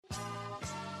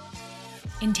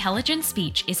Intelligent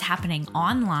Speech is happening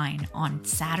online on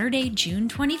Saturday, June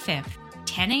 25th,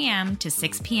 10 a.m. to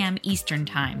 6 p.m. Eastern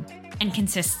Time, and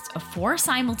consists of 4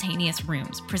 simultaneous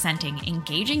rooms presenting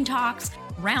engaging talks,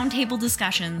 roundtable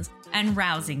discussions, and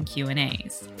rousing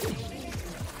Q&As.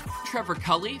 Trevor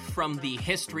Cully from the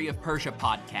History of Persia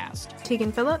podcast.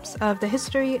 Tegan Phillips of the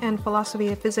History and Philosophy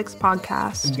of Physics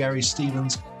podcast. And Gary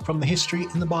Stevens from the History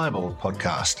in the Bible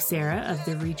podcast. Sarah of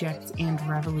the Rejects and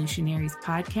Revolutionaries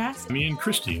podcast. Me and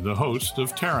Christy, the host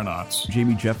of Terranauts.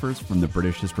 Jamie Jeffers from the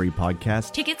British History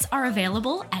podcast. Tickets are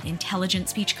available at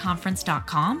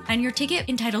intelligentspeechconference.com, and your ticket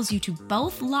entitles you to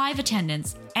both live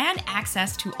attendance and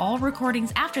access to all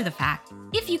recordings after the fact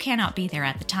if you cannot be there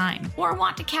at the time or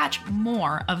want to catch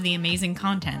more of the amazing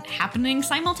content happening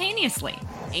simultaneously.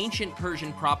 Ancient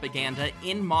Persian propaganda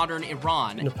in modern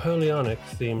Iran.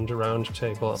 Napoleonic-themed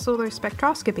roundtable. Solar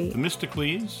spectroscopy.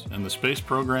 Themistocles and the space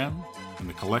program and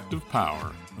the collective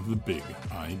power of the big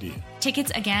idea.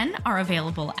 Tickets again are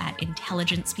available at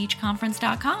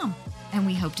intelligentspeechconference.com, and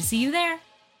we hope to see you there.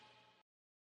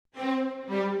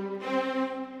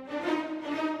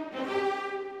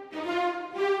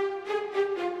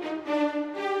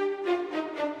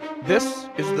 This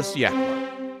is the Siècle,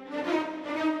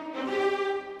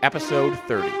 Episode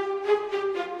 30,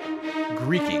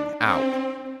 Greeking Out.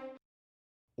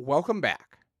 Welcome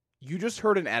back. You just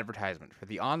heard an advertisement for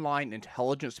the online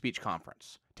Intelligent Speech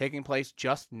Conference, taking place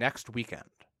just next weekend.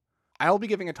 I'll be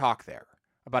giving a talk there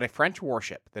about a French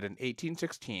warship that in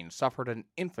 1816 suffered an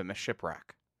infamous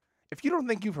shipwreck. If you don't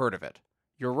think you've heard of it,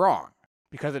 you're wrong,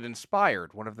 because it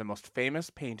inspired one of the most famous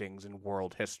paintings in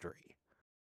world history.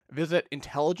 Visit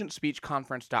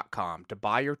intelligentspeechconference.com to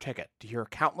buy your ticket to hear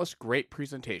countless great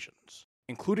presentations,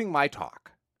 including my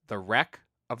talk, The Wreck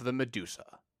of the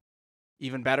Medusa.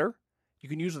 Even better, you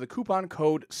can use the coupon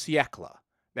code SIECLE,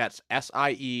 that's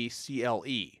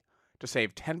SIECLE, to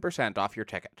save 10% off your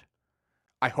ticket.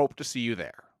 I hope to see you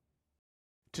there.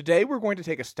 Today we're going to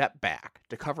take a step back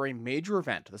to cover a major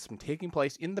event that's been taking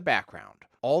place in the background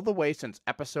all the way since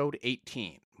episode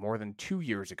 18, more than 2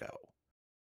 years ago.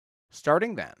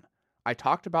 Starting then, I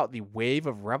talked about the wave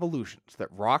of revolutions that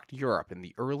rocked Europe in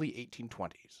the early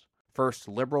 1820s. First,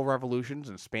 liberal revolutions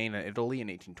in Spain and Italy in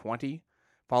 1820,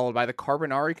 followed by the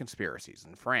Carbonari conspiracies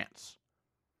in France.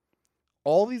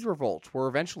 All these revolts were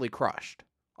eventually crushed,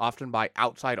 often by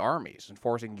outside armies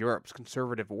enforcing Europe's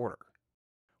conservative order.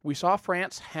 We saw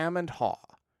France hem and haw,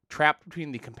 trapped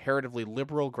between the comparatively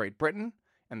liberal Great Britain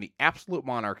and the absolute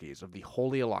monarchies of the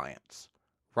Holy Alliance,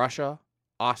 Russia,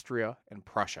 Austria, and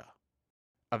Prussia.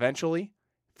 Eventually,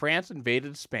 France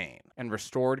invaded Spain and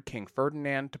restored King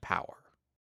Ferdinand to power.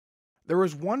 There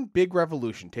was one big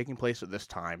revolution taking place at this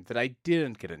time that I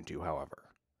didn't get into, however.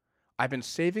 I've been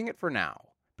saving it for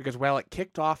now, because while it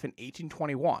kicked off in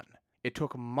 1821, it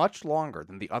took much longer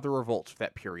than the other revolts of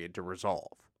that period to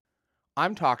resolve.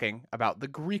 I'm talking about the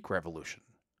Greek Revolution,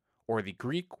 or the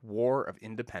Greek War of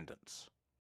Independence.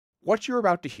 What you're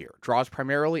about to hear draws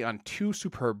primarily on 2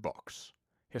 superb books.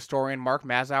 Historian Mark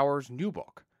Mazauer's new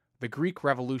book, The Greek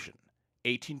Revolution,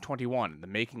 1821 and the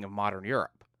Making of Modern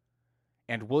Europe,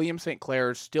 and William St.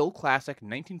 Clair's still classic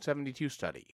 1972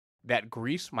 study, That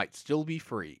Greece Might Still Be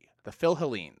Free, The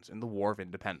Philhellenes in the War of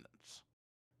Independence.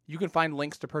 You can find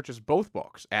links to purchase both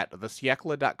books at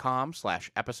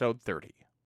thesiecle.com/episode 30.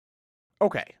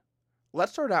 Okay,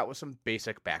 let's start out with some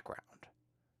basic background.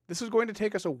 This is going to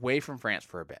take us away from France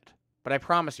for a bit, but I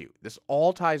promise you, this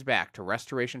all ties back to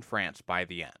Restoration France by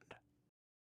the end.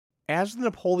 As the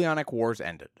Napoleonic Wars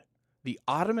ended, the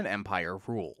Ottoman Empire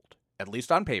ruled, at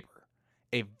least on paper,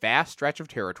 a vast stretch of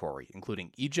territory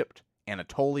including Egypt,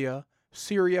 Anatolia,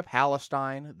 Syria,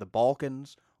 Palestine, the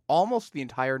Balkans, almost the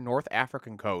entire North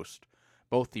African coast,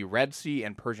 both the Red Sea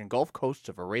and Persian Gulf coasts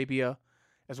of Arabia,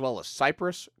 as well as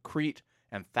Cyprus, Crete,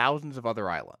 and thousands of other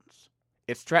islands.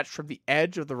 It stretched from the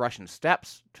edge of the Russian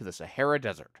steppes to the Sahara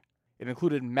Desert. It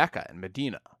included Mecca and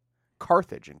Medina,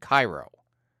 Carthage and Cairo,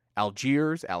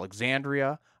 Algiers,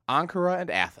 Alexandria, Ankara,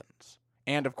 and Athens,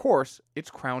 and of course,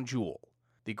 its crown jewel,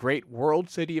 the great world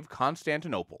city of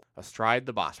Constantinople, astride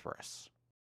the Bosphorus.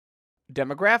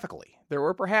 Demographically, there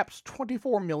were perhaps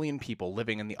 24 million people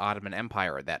living in the Ottoman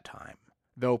Empire at that time,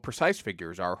 though precise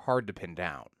figures are hard to pin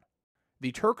down.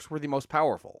 The Turks were the most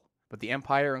powerful, but the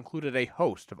empire included a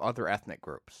host of other ethnic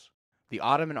groups. The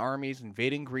Ottoman armies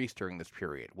invading Greece during this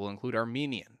period will include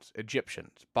Armenians,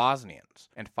 Egyptians, Bosnians,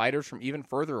 and fighters from even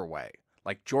further away,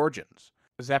 like Georgians,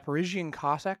 Zaporizhian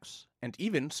Cossacks, and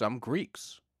even some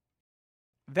Greeks.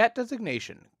 That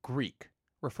designation, Greek,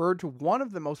 referred to one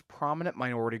of the most prominent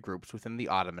minority groups within the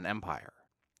Ottoman Empire.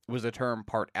 It was a term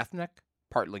part ethnic,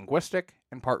 part linguistic,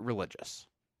 and part religious.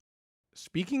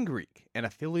 Speaking Greek and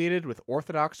affiliated with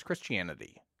Orthodox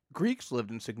Christianity, Greeks lived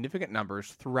in significant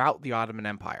numbers throughout the Ottoman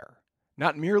Empire,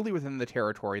 not merely within the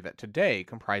territory that today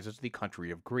comprises the country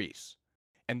of Greece,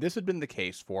 and this had been the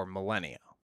case for millennia.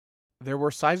 There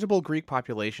were sizable Greek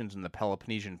populations in the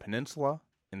Peloponnesian Peninsula,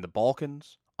 in the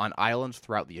Balkans, on islands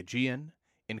throughout the Aegean,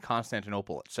 in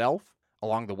Constantinople itself,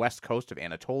 along the west coast of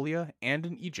Anatolia, and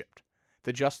in Egypt,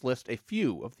 to just list a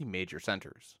few of the major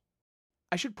centers.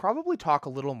 I should probably talk a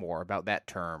little more about that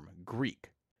term,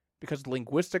 Greek, because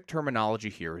linguistic terminology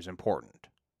here is important.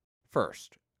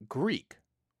 First, Greek,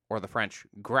 or the French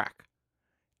grec,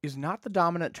 is not the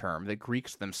dominant term that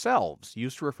Greeks themselves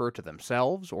use to refer to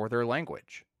themselves or their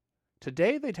language.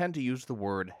 Today they tend to use the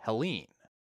word Hellene.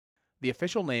 The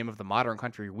official name of the modern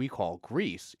country we call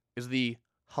Greece is the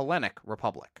Hellenic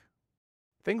Republic.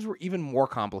 Things were even more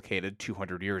complicated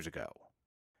 200 years ago.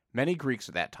 Many Greeks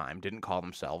at that time didn't call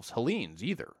themselves Hellenes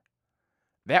either.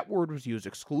 That word was used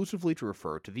exclusively to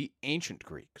refer to the ancient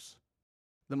Greeks.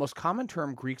 The most common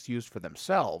term Greeks used for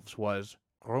themselves was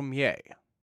Romier,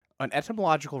 an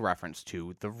etymological reference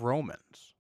to the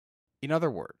Romans. In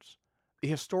other words, the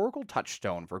historical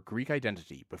touchstone for Greek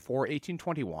identity before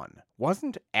 1821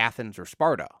 wasn't Athens or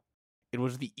Sparta, it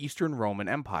was the Eastern Roman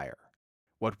Empire,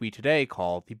 what we today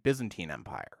call the Byzantine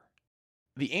Empire.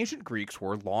 The ancient Greeks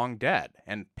were long dead,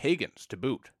 and pagans to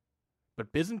boot.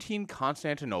 But Byzantine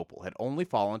Constantinople had only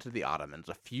fallen to the Ottomans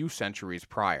a few centuries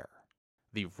prior.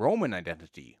 The Roman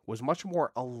identity was much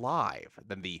more alive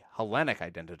than the Hellenic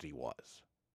identity was.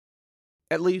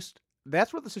 At least,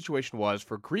 that's what the situation was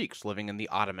for Greeks living in the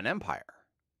Ottoman Empire.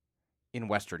 In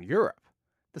Western Europe,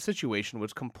 the situation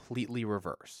was completely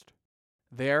reversed.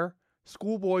 There,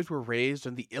 schoolboys were raised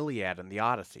on the Iliad and the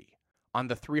Odyssey, on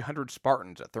the 300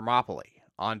 Spartans at Thermopylae,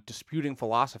 on disputing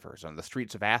philosophers on the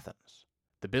streets of Athens.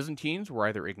 The Byzantines were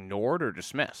either ignored or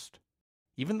dismissed.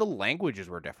 Even the languages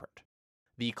were different.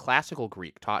 The classical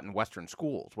Greek taught in Western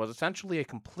schools was essentially a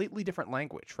completely different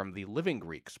language from the living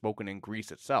Greek spoken in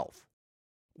Greece itself.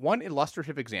 One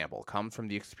illustrative example comes from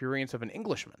the experience of an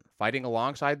Englishman fighting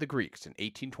alongside the Greeks in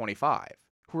 1825,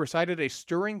 who recited a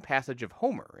stirring passage of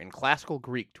Homer in classical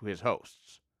Greek to his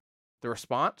hosts. The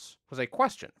response was a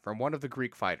question from one of the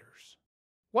Greek fighters.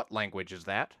 What language is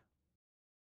that?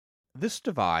 This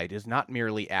divide is not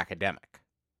merely academic.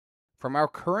 From our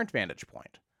current vantage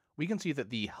point, we can see that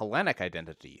the Hellenic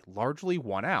identity largely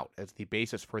won out as the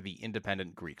basis for the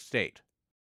independent Greek state.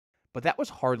 But that was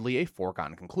hardly a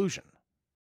foregone conclusion.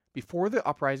 Before the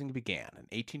uprising began in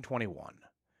 1821,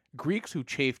 Greeks who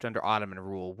chafed under Ottoman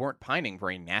rule weren't pining for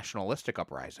a nationalistic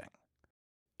uprising.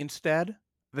 Instead,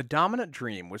 the dominant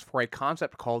dream was for a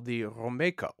concept called the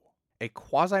Romeiko, a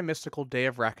quasi-mystical day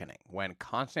of reckoning when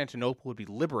Constantinople would be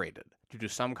liberated due to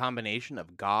some combination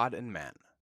of God and men.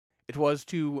 It was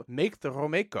to make the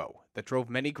Romeiko that drove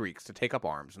many Greeks to take up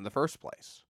arms in the first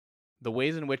place. The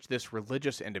ways in which this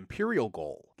religious and imperial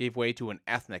goal gave way to an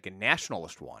ethnic and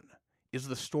nationalist one is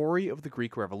the story of the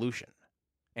Greek Revolution,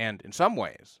 and in some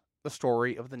ways, the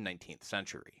story of the 19th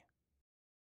century.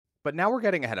 But now we're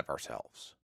getting ahead of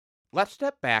ourselves. Let's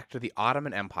step back to the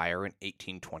Ottoman Empire in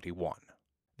 1821.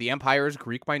 The empire's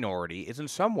Greek minority is in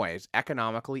some ways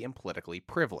economically and politically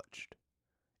privileged.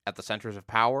 At the centers of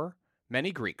power,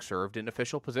 many Greeks served in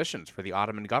official positions for the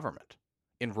Ottoman government.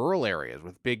 In rural areas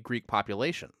with big Greek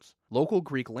populations, local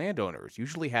Greek landowners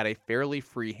usually had a fairly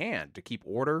free hand to keep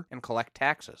order and collect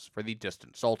taxes for the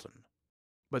distant sultan.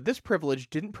 But this privilege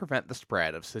didn't prevent the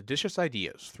spread of seditious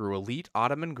ideas through elite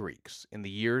Ottoman Greeks in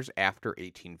the years after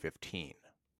 1815.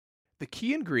 The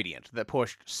key ingredient that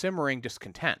pushed simmering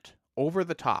discontent over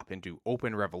the top into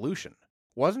open revolution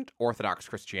wasn't Orthodox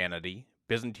Christianity,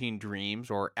 Byzantine dreams,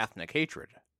 or ethnic hatred.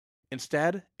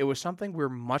 Instead, it was something we're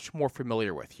much more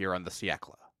familiar with here on the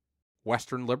Siècle: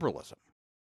 Western liberalism.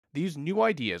 These new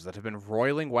ideas that have been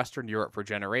roiling Western Europe for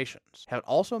generations had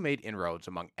also made inroads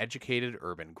among educated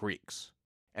urban Greeks.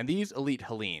 And these elite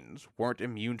Hellenes weren't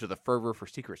immune to the fervor for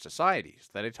secret societies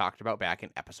that I talked about back in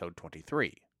episode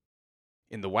 23.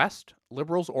 In the West,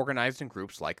 liberals organized in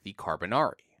groups like the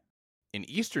Carbonari. In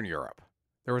Eastern Europe,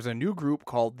 there was a new group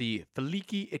called the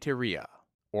Filiki Eteria,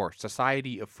 or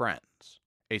Society of Friends,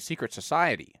 a secret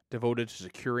society devoted to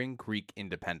securing Greek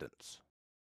independence.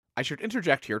 I should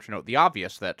interject here to note the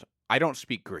obvious that I don't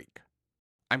speak Greek.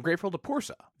 I'm grateful to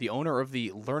Pursa, the owner of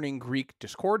the Learning Greek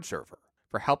Discord server,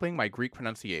 for helping my Greek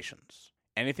pronunciations.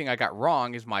 Anything I got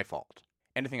wrong is my fault.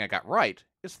 Anything I got right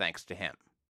is thanks to him.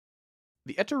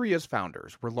 The Eteria's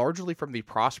founders were largely from the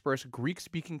prosperous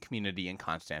Greek-speaking community in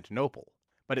Constantinople,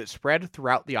 but it spread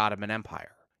throughout the Ottoman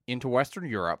Empire, into Western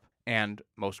Europe, and,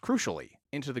 most crucially,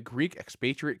 into the Greek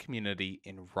expatriate community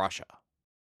in Russia.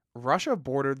 Russia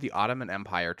bordered the Ottoman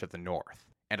Empire to the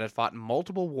north, and had fought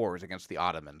multiple wars against the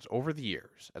Ottomans over the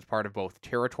years as part of both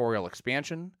territorial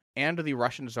expansion and the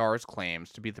Russian Tsar's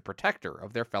claims to be the protector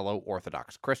of their fellow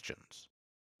Orthodox Christians.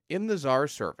 In the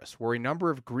Tsar's service were a number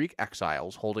of Greek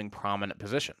exiles holding prominent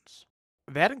positions.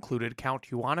 That included Count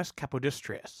Ioannis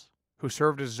Kapodistrias, who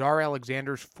served as Tsar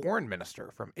Alexander's foreign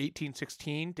minister from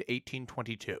 1816 to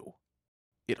 1822.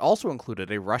 It also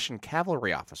included a Russian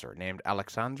cavalry officer named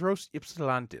Alexandros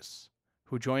Ypsilantis,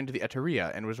 who joined the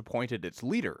Eteria and was appointed its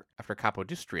leader after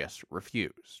Kapodistrias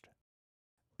refused.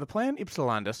 The plan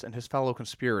Ypsilantis and his fellow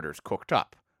conspirators cooked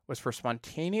up was for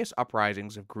spontaneous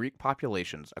uprisings of Greek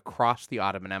populations across the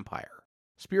Ottoman Empire,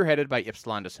 spearheaded by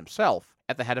Ypsilantis himself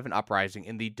at the head of an uprising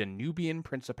in the Danubian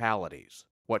Principalities,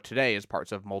 what today is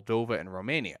parts of Moldova and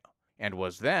Romania, and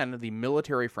was then the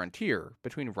military frontier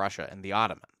between Russia and the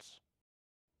Ottomans.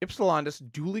 Ypsilantis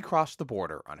duly crossed the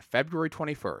border on February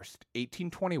 21,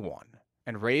 1821,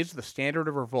 and raised the standard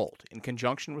of revolt in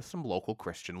conjunction with some local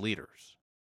Christian leaders.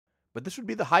 But this would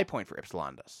be the high point for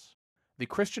Ypsilantis. The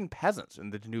Christian peasants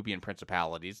in the Danubian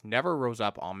Principalities never rose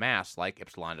up en masse like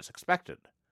Ypsilantis expected,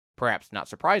 perhaps not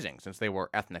surprising since they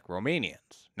were ethnic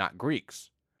Romanians, not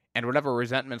Greeks, and whatever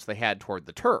resentments they had toward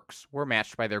the Turks were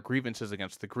matched by their grievances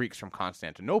against the Greeks from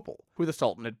Constantinople, who the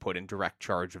Sultan had put in direct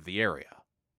charge of the area.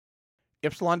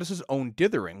 Ypsilantis' own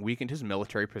dithering weakened his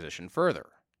military position further.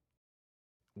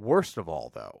 Worst of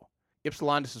all, though,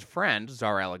 Ypsilantis' friend,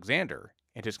 Tsar Alexander,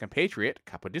 and his compatriot,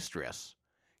 Kapodistrias,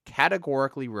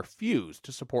 categorically refused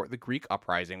to support the Greek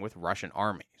uprising with Russian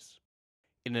armies.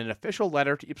 In an official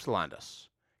letter to Ypsilantis,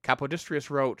 Kapodistrias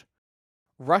wrote,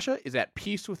 "Russia is at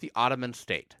peace with the Ottoman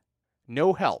state.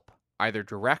 No help, either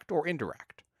direct or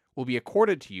indirect, will be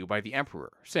accorded to you by the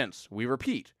emperor, since, we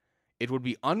repeat, it would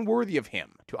be unworthy of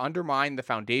him to undermine the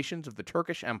foundations of the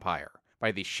Turkish Empire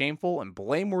by the shameful and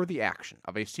blameworthy action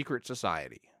of a secret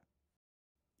society."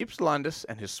 Ypsilantis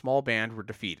and his small band were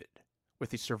defeated, with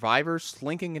the survivors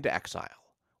slinking into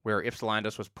exile, where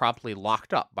Ypsilantis was promptly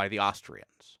locked up by the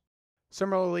Austrians.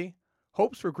 Similarly,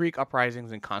 hopes for Greek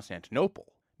uprisings in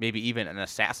Constantinople, maybe even an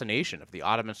assassination of the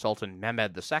Ottoman Sultan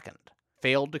Mehmed II,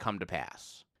 failed to come to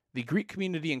pass. The Greek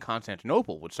community in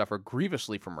Constantinople would suffer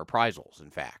grievously from reprisals,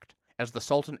 in fact, as the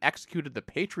Sultan executed the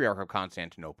Patriarch of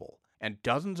Constantinople and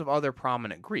dozens of other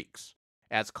prominent Greeks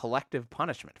as collective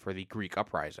punishment for the Greek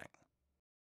uprising.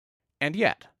 And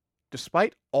yet,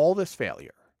 despite all this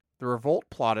failure, the revolt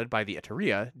plotted by the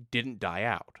Eteria didn't die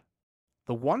out.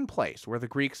 The one place where the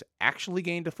Greeks actually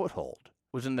gained a foothold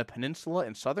was in the peninsula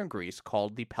in southern Greece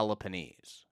called the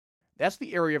Peloponnese. That's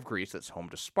the area of Greece that's home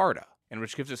to Sparta, and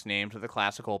which gives its name to the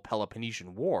classical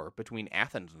Peloponnesian War between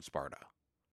Athens and Sparta.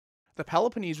 The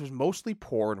Peloponnese was mostly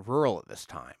poor and rural at this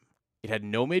time. It had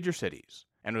no major cities,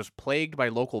 and was plagued by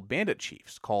local bandit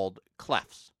chiefs called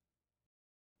klephs.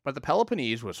 But the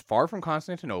Peloponnese was far from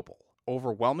Constantinople,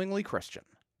 overwhelmingly Christian,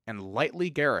 and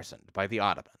lightly garrisoned by the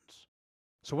Ottomans.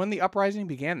 So when the uprising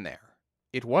began there,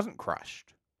 it wasn't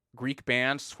crushed. Greek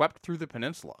bands swept through the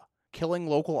peninsula, killing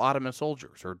local Ottoman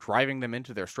soldiers or driving them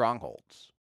into their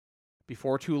strongholds.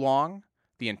 Before too long,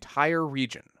 the entire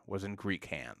region was in Greek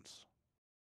hands.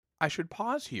 I should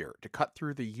pause here to cut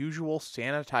through the usual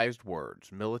sanitized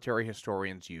words military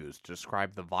historians use to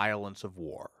describe the violence of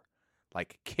war,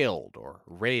 like killed or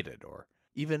raided or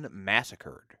even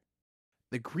massacred.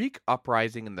 The Greek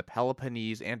uprising in the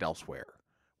Peloponnese and elsewhere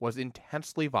was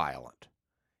intensely violent,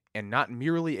 and not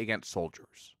merely against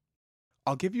soldiers.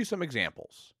 I'll give you some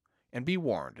examples, and be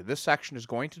warned, this section is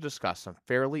going to discuss some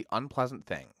fairly unpleasant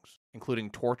things,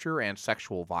 including torture and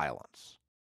sexual violence.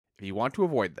 If you want to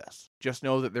avoid this, just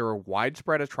know that there are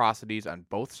widespread atrocities on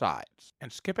both sides,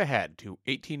 and skip ahead to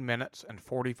 18 minutes and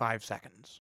 45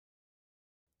 seconds.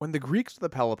 When the Greeks of the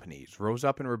Peloponnese rose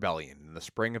up in rebellion in the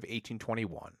spring of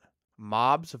 1821,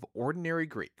 mobs of ordinary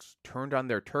Greeks turned on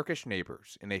their Turkish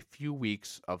neighbors in a few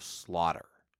weeks of slaughter.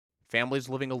 Families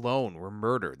living alone were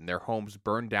murdered and their homes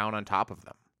burned down on top of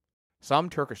them.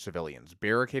 Some Turkish civilians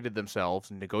barricaded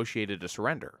themselves and negotiated a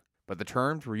surrender, but the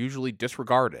terms were usually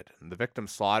disregarded and the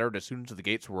victims slaughtered as soon as the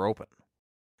gates were open.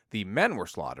 The men were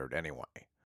slaughtered anyway.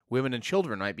 Women and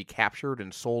children might be captured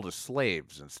and sold as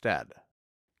slaves instead.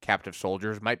 Captive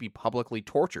soldiers might be publicly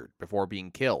tortured before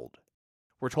being killed.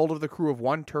 We're told of the crew of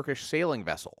one Turkish sailing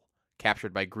vessel,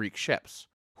 captured by Greek ships,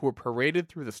 who were paraded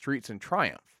through the streets in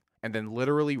triumph, and then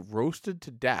literally roasted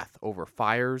to death over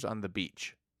fires on the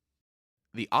beach.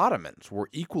 The Ottomans were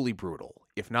equally brutal,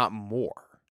 if not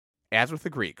more. As with the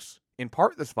Greeks, in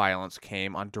part this violence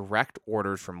came on direct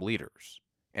orders from leaders,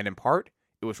 and in part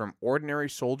it was from ordinary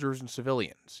soldiers and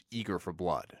civilians eager for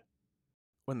blood.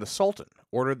 When the Sultan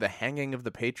ordered the hanging of the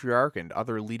Patriarch and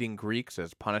other leading Greeks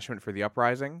as punishment for the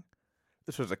uprising,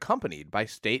 this was accompanied by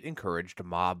state-encouraged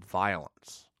mob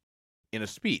violence. In a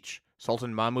speech,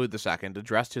 Sultan Mahmud II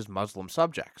addressed his Muslim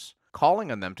subjects, calling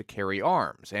on them to carry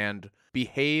arms and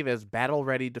behave as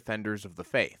battle-ready defenders of the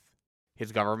faith.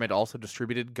 His government also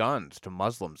distributed guns to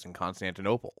Muslims in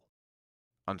Constantinople.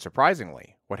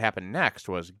 Unsurprisingly, what happened next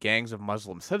was gangs of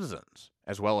Muslim citizens,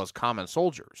 as well as common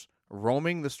soldiers,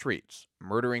 roaming the streets,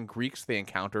 murdering Greeks they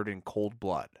encountered in cold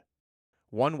blood.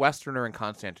 One Westerner in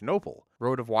Constantinople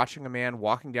wrote of watching a man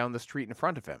walking down the street in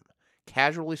front of him,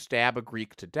 casually stab a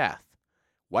Greek to death,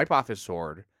 wipe off his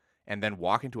sword, and then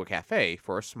walk into a cafe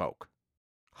for a smoke.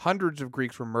 Hundreds of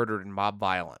Greeks were murdered in mob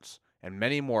violence, and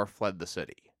many more fled the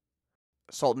city.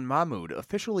 Sultan Mahmud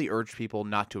officially urged people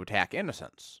not to attack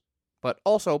innocents, but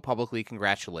also publicly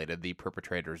congratulated the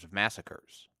perpetrators of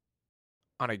massacres.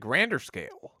 On a grander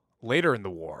scale, later in the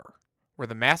war, were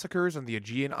the massacres on the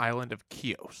Aegean island of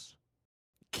Chios.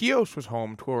 Chios was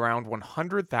home to around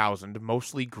 100,000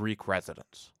 mostly Greek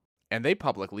residents, and they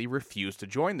publicly refused to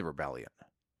join the rebellion.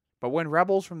 But when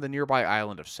rebels from the nearby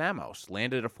island of Samos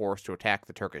landed a force to attack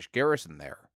the Turkish garrison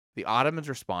there, the Ottomans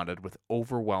responded with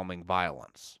overwhelming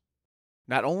violence.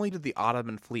 Not only did the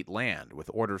Ottoman fleet land with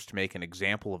orders to make an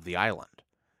example of the island,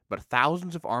 but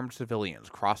thousands of armed civilians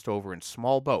crossed over in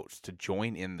small boats to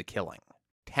join in the killing.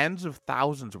 Tens of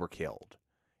thousands were killed,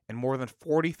 and more than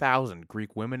 40,000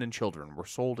 Greek women and children were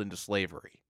sold into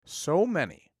slavery. So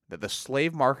many that the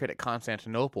slave market at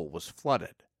Constantinople was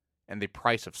flooded, and the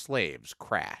price of slaves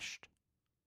crashed.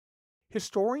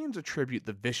 Historians attribute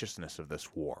the viciousness of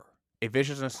this war, a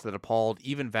viciousness that appalled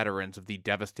even veterans of the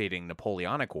devastating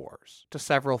Napoleonic Wars, to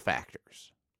several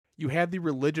factors. You had the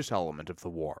religious element of the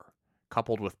war,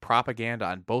 coupled with propaganda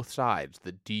on both sides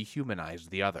that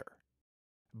dehumanized the other.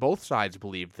 Both sides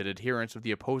believed that adherents of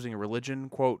the opposing religion,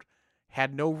 quote,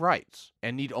 had no rights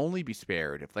and need only be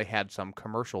spared if they had some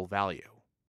commercial value.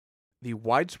 The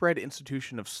widespread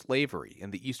institution of slavery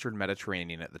in the eastern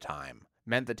Mediterranean at the time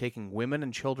meant that taking women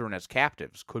and children as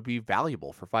captives could be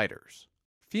valuable for fighters.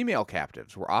 Female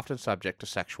captives were often subject to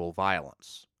sexual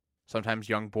violence. Sometimes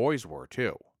young boys were,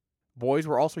 too. Boys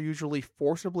were also usually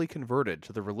forcibly converted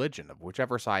to the religion of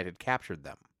whichever side had captured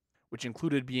them, which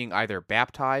included being either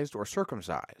baptized or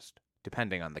circumcised,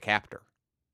 depending on the captor.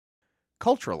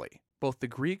 Culturally, both the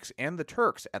Greeks and the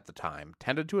Turks at the time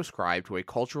tended to ascribe to a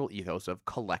cultural ethos of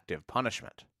collective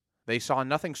punishment. They saw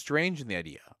nothing strange in the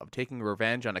idea of taking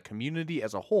revenge on a community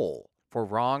as a whole for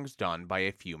wrongs done by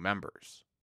a few members.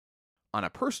 On a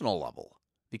personal level,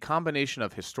 the combination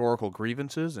of historical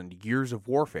grievances and years of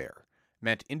warfare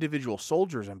meant individual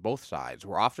soldiers on both sides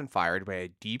were often fired by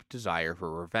a deep desire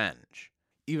for revenge,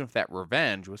 even if that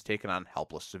revenge was taken on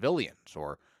helpless civilians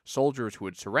or soldiers who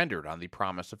had surrendered on the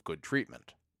promise of good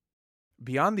treatment.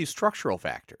 Beyond these structural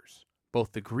factors,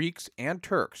 both the Greeks and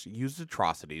Turks used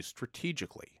atrocities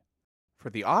strategically. For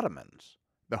the Ottomans,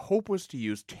 the hope was to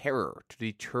use terror to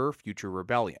deter future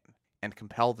rebellion and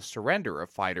compel the surrender of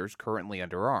fighters currently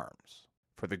under arms.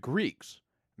 For the Greeks,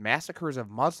 massacres of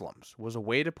Muslims was a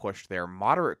way to push their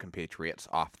moderate compatriots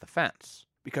off the fence.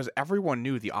 Because everyone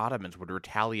knew the Ottomans would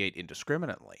retaliate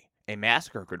indiscriminately, a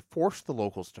massacre could force the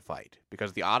locals to fight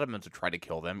because the Ottomans would try to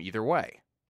kill them either way.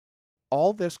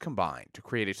 All this combined to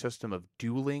create a system of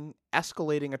dueling,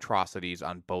 escalating atrocities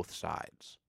on both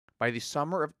sides. By the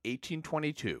summer of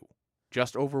 1822,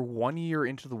 just over 1 year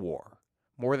into the war,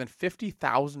 more than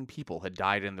 50,000 people had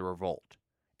died in the revolt,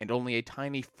 and only a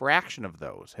tiny fraction of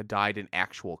those had died in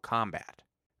actual combat.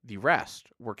 The rest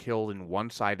were killed in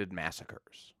one-sided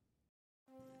massacres.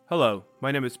 Hello,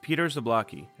 my name is Peter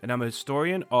Zablocki, and I'm a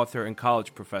historian, author, and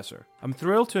college professor. I'm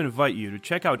thrilled to invite you to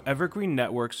check out Evergreen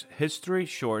Network's History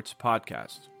Shorts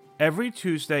podcast. Every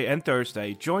Tuesday and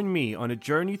Thursday, join me on a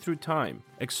journey through time,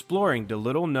 exploring the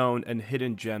little-known and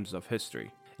hidden gems of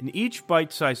history. In each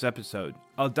bite-sized episode,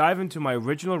 I'll dive into my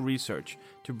original research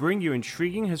to bring you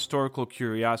intriguing historical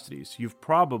curiosities you've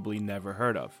probably never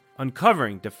heard of,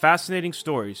 uncovering the fascinating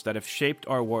stories that have shaped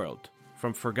our world,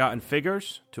 from forgotten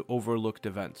figures to overlooked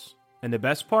events. And the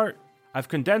best part? I've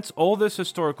condensed all this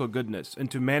historical goodness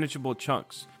into manageable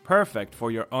chunks, perfect for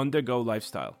your on-the-go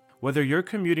lifestyle. Whether you're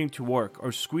commuting to work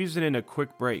or squeezing in a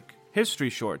quick break,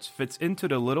 History Shorts fits into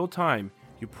the little time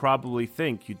you probably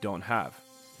think you don't have.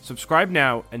 Subscribe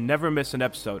now and never miss an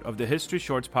episode of the History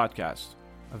Shorts podcast,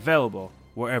 available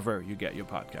wherever you get your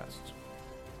podcasts.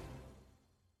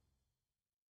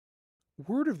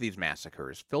 Word of these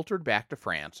massacres filtered back to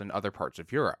France and other parts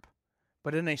of Europe,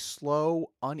 but in a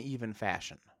slow, uneven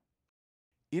fashion.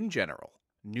 In general,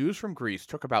 news from Greece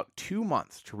took about 2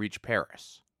 months to reach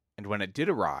Paris, and when it did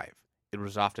arrive, It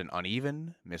was often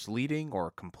uneven, misleading,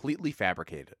 or completely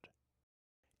fabricated.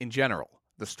 In general,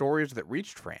 the stories that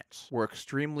reached France were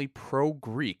extremely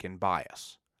pro-Greek in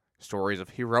bias, stories of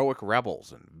heroic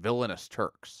rebels and villainous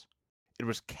Turks. It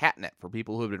was catnip for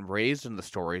people who had been raised in the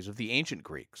stories of the ancient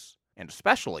Greeks, and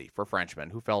especially for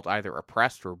Frenchmen who felt either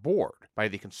oppressed or bored by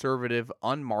the conservative,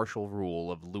 unmartial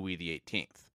rule of Louis XVIII.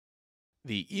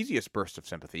 The easiest burst of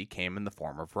sympathy came in the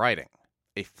form of writing.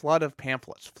 A flood of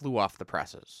pamphlets flew off the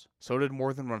presses. So did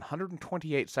more than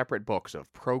 128 separate books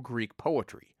of pro-Greek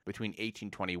poetry between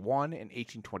 1821 and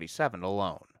 1827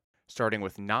 alone, starting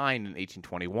with 9 in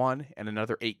 1821 and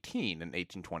another 18 in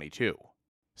 1822.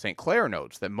 St. Clair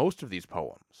notes that most of these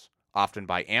poems, often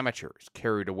by amateurs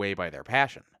carried away by their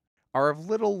passion, are of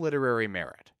little literary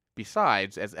merit,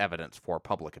 besides as evidence for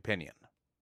public opinion.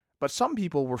 But some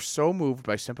people were so moved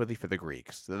by sympathy for the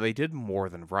Greeks that they did more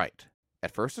than write.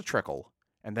 At first a trickle,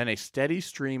 and then a steady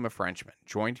stream of Frenchmen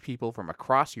joined people from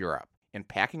across Europe in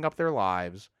packing up their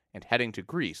lives and heading to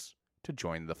Greece to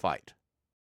join the fight.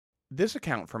 This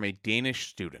account from a Danish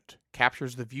student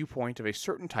captures the viewpoint of a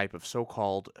certain type of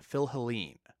so-called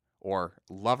Philhellene, or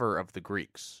lover of the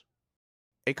Greeks.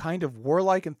 A kind of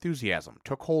warlike enthusiasm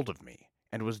took hold of me,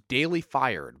 and was daily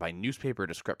fired by newspaper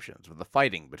descriptions of the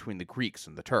fighting between the Greeks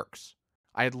and the Turks.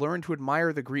 I had learned to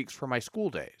admire the Greeks from my school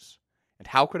days, and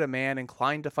how could a man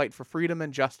inclined to fight for freedom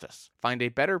and justice find a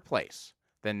better place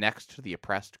than next to the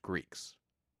oppressed Greeks?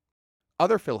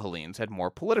 Other Philhellenes had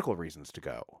more political reasons to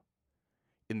go.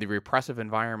 In the repressive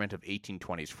environment of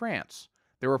 1820s France,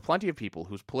 there were plenty of people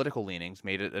whose political leanings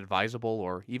made it advisable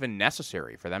or even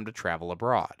necessary for them to travel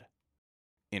abroad.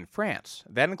 In France,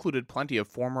 that included plenty of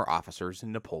former officers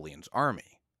in Napoleon's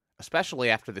army, especially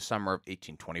after the summer of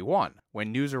 1821,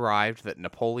 when news arrived that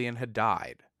Napoleon had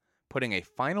died, putting a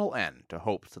final end to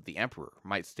hopes that the emperor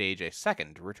might stage a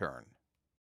second return.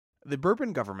 The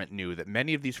Bourbon government knew that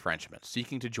many of these Frenchmen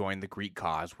seeking to join the Greek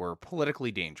cause were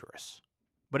politically dangerous,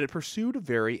 but it pursued a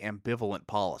very ambivalent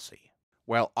policy.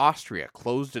 While Austria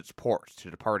closed its ports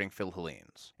to departing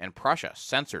Philhellenes, and Prussia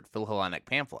censored Philhellenic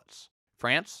pamphlets,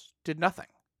 France did nothing.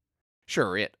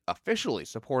 Sure, it officially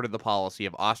supported the policy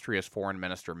of Austria's foreign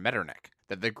minister Metternich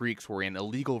that the Greeks were in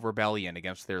illegal rebellion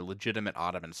against their legitimate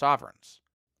Ottoman sovereigns,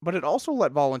 but it also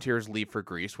let volunteers leave for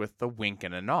Greece with a wink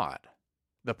and a nod.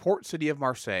 The port city of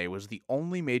Marseille was the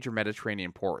only major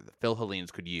Mediterranean port that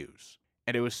Philhellenes could use,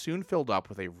 and it was soon filled up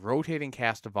with a rotating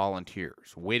cast of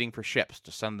volunteers waiting for ships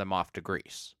to send them off to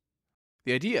Greece.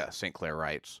 The idea, St. Clair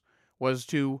writes, was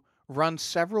to run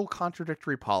several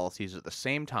contradictory policies at the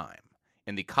same time,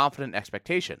 in the confident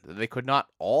expectation that they could not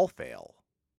all fail.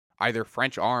 Either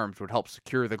French arms would help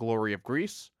secure the glory of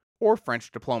Greece, or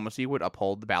French diplomacy would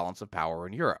uphold the balance of power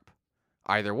in Europe.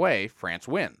 Either way, France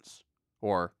wins.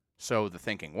 Or so the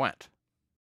thinking went.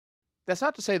 That's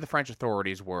not to say the French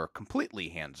authorities were completely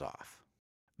hands-off.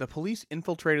 The police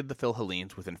infiltrated the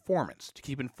Philhellenes with informants to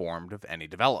keep informed of any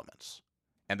developments.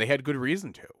 And they had good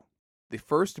reason to. The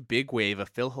first big wave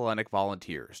of Philhellenic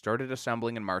volunteers started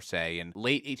assembling in Marseille in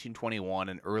late 1821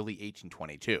 and early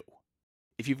 1822.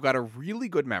 If you've got a really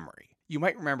good memory, you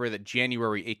might remember that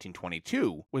January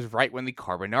 1822 was right when the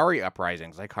Carbonari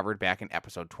uprisings I covered back in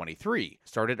episode 23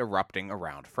 started erupting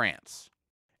around France.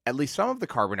 At least some of the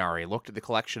Carbonari looked at the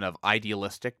collection of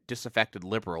idealistic, disaffected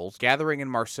liberals gathering in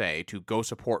Marseille to go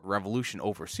support revolution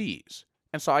overseas,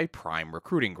 and saw a prime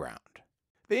recruiting ground.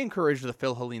 They encouraged the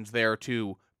Philhellenes there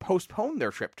to postpone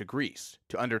their trip to Greece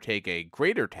to undertake a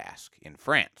greater task in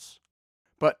France.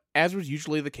 But as was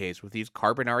usually the case with these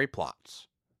Carbonari plots,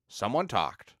 someone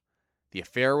talked, the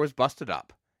affair was busted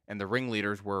up, and the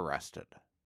ringleaders were arrested.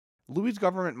 Louis's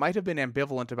government might have been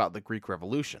ambivalent about the Greek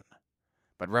Revolution,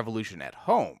 but revolution at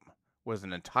home was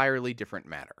an entirely different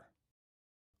matter.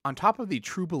 On top of the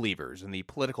true believers and the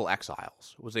political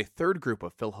exiles was a third group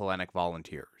of Philhellenic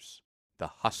volunteers, the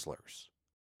hustlers.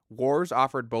 Wars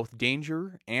offered both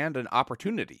danger and an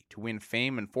opportunity to win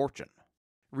fame and fortune.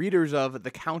 Readers of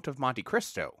The Count of Monte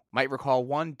Cristo might recall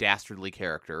one dastardly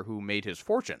character who made his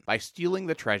fortune by stealing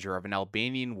the treasure of an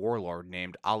Albanian warlord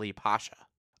named Ali Pasha.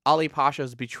 Ali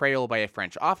Pasha's betrayal by a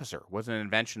French officer was an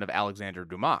invention of Alexander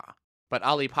Dumas, but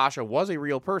Ali Pasha was a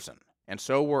real person, and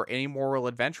so were amoral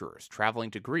adventurers traveling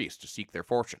to Greece to seek their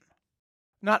fortune.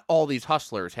 Not all these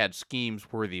hustlers had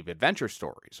schemes worthy of adventure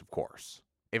stories, of course.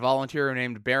 A volunteer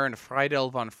named Baron Friedel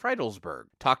von Friedelsburg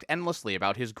talked endlessly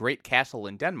about his great castle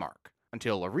in Denmark,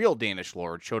 until a real Danish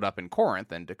lord showed up in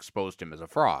Corinth and exposed him as a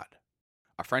fraud.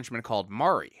 A Frenchman called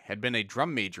Mari had been a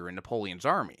drum major in Napoleon's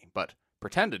army, but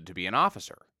pretended to be an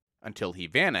officer, until he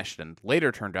vanished and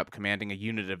later turned up commanding a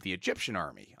unit of the Egyptian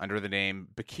army under the name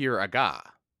Bakir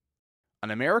Aga. An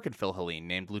American Philhellene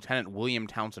named Lieutenant William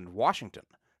Townsend Washington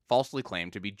falsely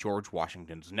claimed to be George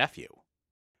Washington's nephew.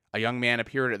 A young man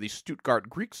appeared at the Stuttgart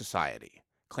Greek Society,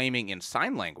 claiming in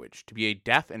sign language to be a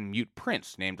deaf and mute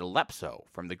prince named Alepso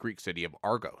from the Greek city of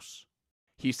Argos.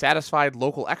 He satisfied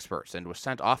local experts and was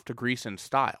sent off to Greece in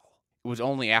style. It was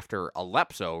only after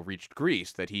Alepso reached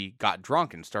Greece that he got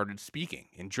drunk and started speaking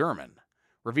in German,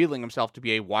 revealing himself to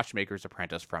be a watchmaker's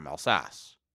apprentice from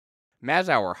Alsace.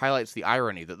 Mazauer highlights the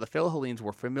irony that the Philhellenes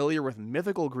were familiar with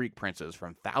mythical Greek princes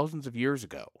from thousands of years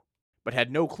ago, but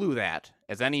had no clue that,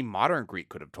 as any modern Greek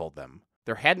could have told them,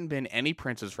 there hadn't been any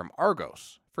princes from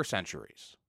Argos for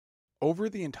centuries. Over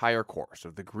the entire course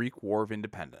of the Greek War of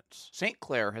Independence, St.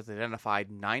 Clair has identified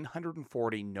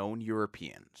 940 known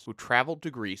Europeans who traveled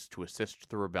to Greece to assist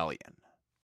the rebellion.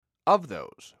 Of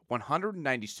those,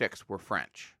 196 were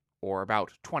French, or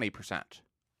about 20%.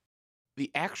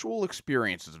 The actual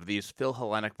experiences of these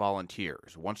Philhellenic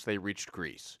volunteers once they reached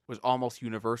Greece was almost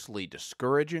universally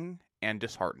discouraging and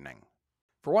disheartening.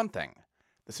 For one thing,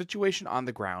 the situation on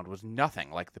the ground was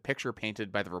nothing like the picture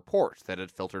painted by the reports that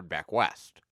had filtered back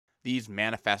west. These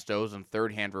manifestos and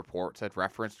third-hand reports had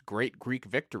referenced great Greek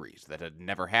victories that had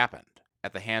never happened,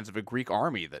 at the hands of a Greek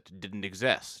army that didn't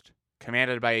exist,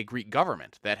 commanded by a Greek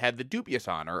government that had the dubious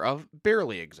honor of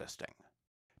barely existing.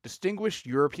 Distinguished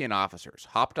European officers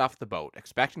hopped off the boat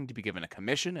expecting to be given a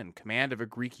commission and command of a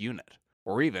Greek unit,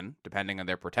 or even, depending on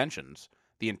their pretensions,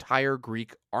 the entire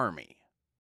Greek army.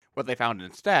 What they found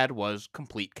instead was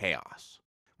complete chaos.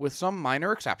 With some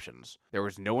minor exceptions, there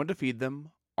was no one to feed them,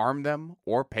 arm them,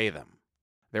 or pay them.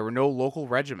 There were no local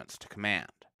regiments to command.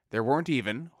 There weren't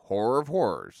even, horror of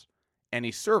horrors,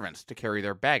 any servants to carry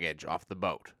their baggage off the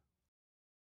boat.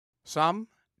 Some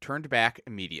turned back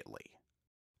immediately.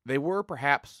 They were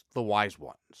perhaps the wise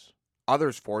ones.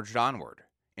 Others forged onward,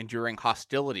 enduring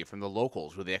hostility from the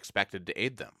locals who they expected to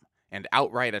aid them, and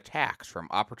outright attacks from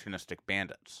opportunistic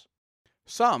bandits.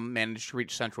 Some managed to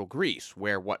reach central Greece,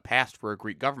 where what passed for a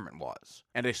Greek government was,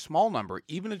 and a small number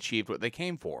even achieved what they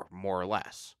came for, more or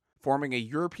less, forming a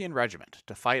European regiment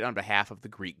to fight on behalf of the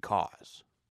Greek cause.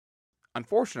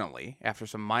 Unfortunately, after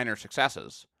some minor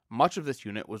successes, much of this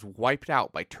unit was wiped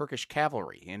out by Turkish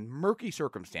cavalry in murky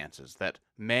circumstances that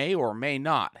may or may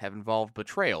not have involved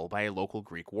betrayal by a local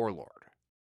Greek warlord.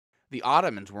 The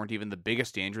Ottomans weren't even the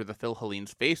biggest danger the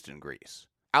Philhellenes faced in Greece.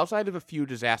 Outside of a few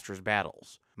disastrous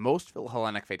battles, most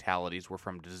Philhellenic fatalities were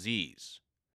from disease.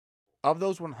 Of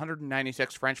those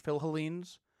 196 French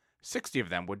Philhellenes, 60 of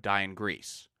them would die in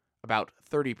Greece, about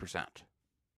 30%.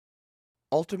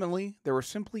 Ultimately, there was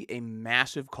simply a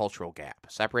massive cultural gap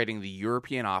separating the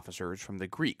European officers from the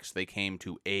Greeks they came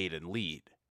to aid and lead.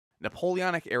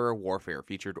 Napoleonic-era warfare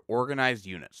featured organized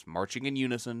units marching in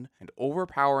unison and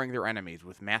overpowering their enemies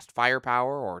with massed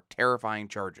firepower or terrifying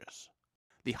charges.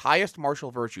 The highest martial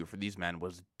virtue for these men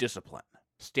was discipline,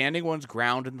 standing one's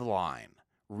ground in the line,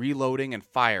 reloading and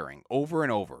firing over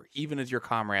and over even as your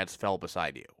comrades fell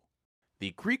beside you.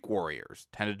 The Greek warriors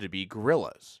tended to be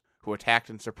guerrillas, who attacked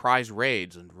in surprise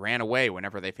raids and ran away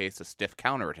whenever they faced a stiff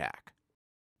counterattack.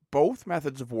 Both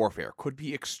methods of warfare could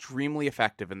be extremely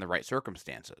effective in the right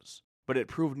circumstances, but it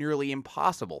proved nearly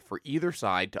impossible for either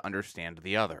side to understand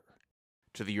the other.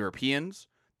 To the Europeans,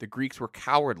 the Greeks were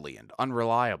cowardly and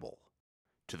unreliable.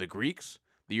 To the Greeks,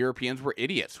 the Europeans were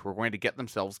idiots who were going to get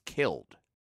themselves killed.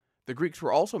 The Greeks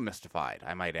were also mystified,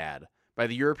 I might add, by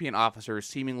the European officers'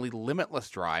 seemingly limitless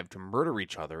drive to murder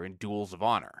each other in duels of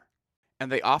honor.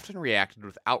 And they often reacted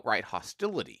with outright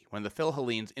hostility when the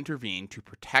Philhellenes intervened to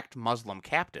protect Muslim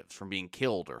captives from being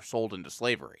killed or sold into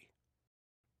slavery.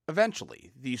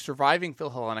 Eventually, the surviving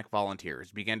Philhellenic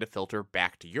volunteers began to filter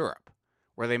back to Europe,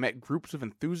 where they met groups of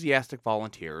enthusiastic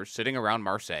volunteers sitting around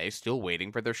Marseille still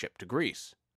waiting for their ship to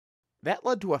Greece. That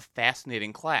led to a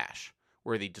fascinating clash,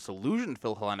 where the disillusioned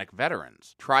Philhellenic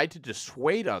veterans tried to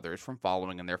dissuade others from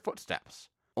following in their footsteps,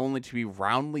 only to be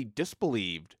roundly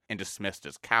disbelieved and dismissed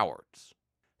as cowards.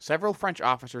 Several French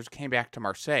officers came back to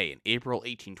Marseille in April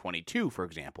 1822, for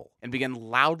example, and began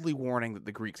loudly warning that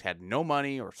the Greeks had no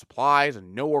money or supplies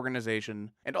and no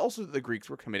organization, and also that the Greeks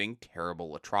were committing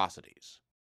terrible atrocities.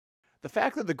 The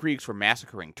fact that the Greeks were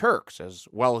massacring Turks, as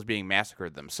well as being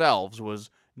massacred themselves,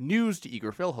 was news to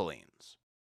eager Philhellenes.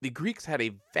 The Greeks had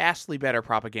a vastly better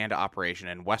propaganda operation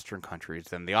in Western countries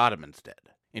than the Ottomans did.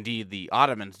 Indeed, the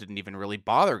Ottomans didn't even really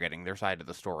bother getting their side of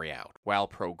the story out, while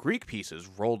pro-Greek pieces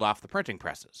rolled off the printing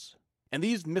presses. And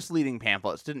these misleading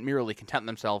pamphlets didn't merely content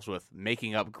themselves with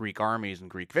making up Greek armies and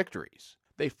Greek victories.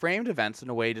 They framed events in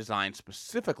a way designed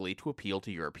specifically to appeal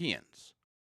to Europeans.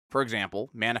 For example,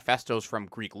 manifestos from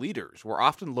Greek leaders were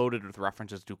often loaded with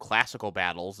references to classical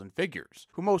battles and figures,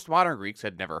 who most modern Greeks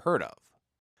had never heard of.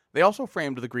 They also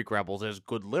framed the Greek rebels as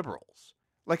good liberals,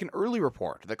 like an early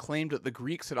report that claimed that the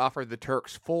Greeks had offered the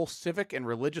Turks full civic and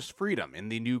religious freedom in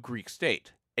the new Greek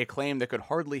state, a claim that could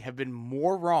hardly have been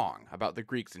more wrong about the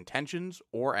Greeks' intentions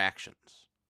or actions.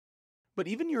 But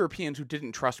even Europeans who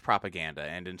didn't trust propaganda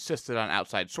and insisted on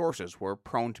outside sources were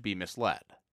prone to be misled.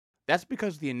 That's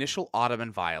because the initial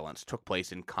Ottoman violence took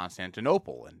place in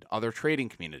Constantinople and other trading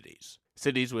communities,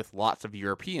 cities with lots of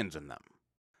Europeans in them.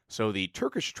 So the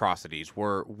Turkish atrocities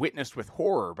were witnessed with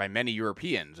horror by many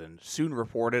Europeans and soon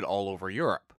reported all over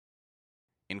Europe.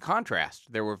 In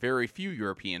contrast, there were very few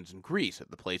Europeans in Greece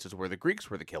at the places where the Greeks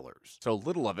were the killers, so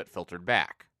little of it filtered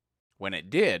back. When it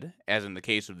did, as in the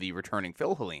case of the returning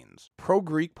Philhellenes,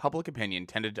 pro-Greek public opinion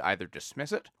tended to either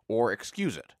dismiss it or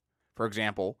excuse it. For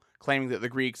example, claiming that the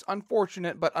Greeks'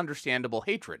 unfortunate but understandable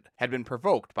hatred had been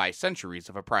provoked by centuries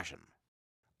of oppression.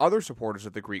 Other supporters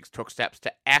of the Greeks took steps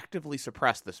to actively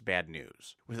suppress this bad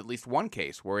news, with at least one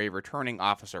case where a returning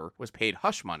officer was paid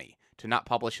hush money to not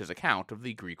publish his account of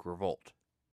the Greek revolt.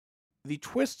 The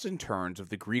twists and turns of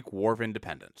the Greek War of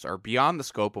Independence are beyond the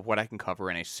scope of what I can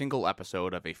cover in a single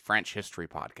episode of a French history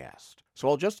podcast, so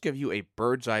I'll just give you a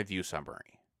bird's-eye view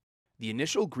summary. The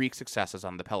initial Greek successes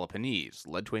on the Peloponnese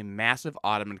led to a massive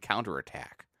Ottoman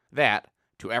counterattack that,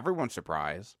 to everyone's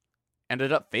surprise,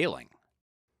 ended up failing.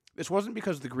 This wasn't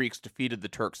because the Greeks defeated the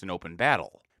Turks in open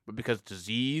battle, but because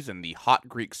disease and the hot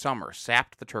Greek summer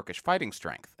sapped the Turkish fighting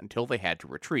strength until they had to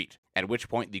retreat, at which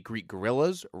point the Greek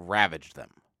guerrillas ravaged them.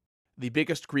 The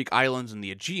biggest Greek islands in the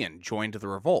Aegean joined the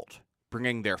revolt,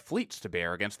 bringing their fleets to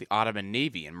bear against the Ottoman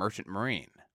navy and merchant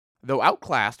marine. Though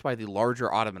outclassed by the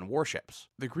larger Ottoman warships,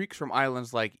 the Greeks from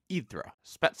islands like Idra,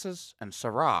 Spetses, and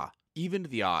Sarah evened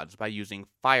the odds by using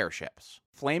fire ships,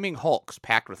 flaming hulks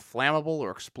packed with flammable or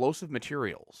explosive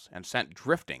materials and sent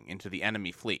drifting into the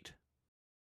enemy fleet.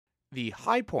 The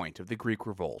high point of the Greek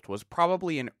revolt was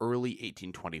probably in early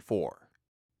 1824.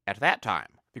 At that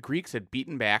time, the Greeks had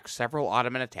beaten back several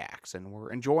Ottoman attacks and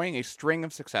were enjoying a string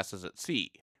of successes at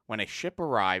sea, when a ship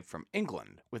arrived from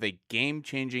England with a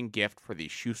game-changing gift for the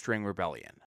Shoestring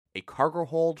Rebellion, a cargo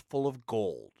hold full of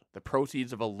gold, the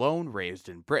proceeds of a loan raised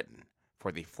in Britain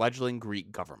for the fledgling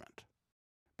Greek government.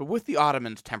 But with the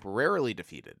Ottomans temporarily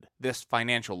defeated, this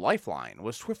financial lifeline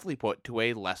was swiftly put to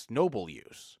a less noble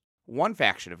use. One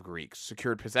faction of Greeks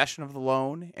secured possession of the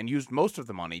loan and used most of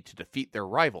the money to defeat their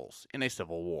rivals in a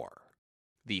civil war.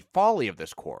 The folly of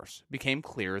this course became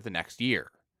clear the next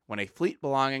year, when a fleet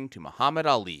belonging to Muhammad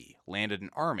Ali landed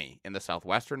an army in the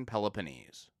southwestern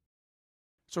Peloponnese.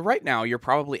 So right now you're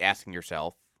probably asking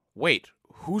yourself, wait,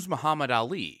 who's Muhammad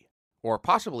Ali? Or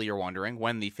possibly you're wondering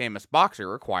when the famous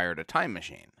boxer acquired a time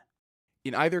machine.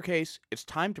 In either case, it's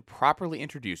time to properly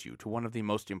introduce you to one of the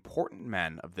most important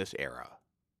men of this era.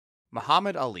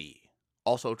 Muhammad Ali,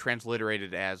 also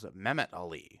transliterated as Mehmet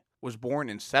Ali, was born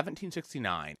in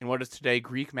 1769 in what is today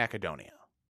Greek Macedonia.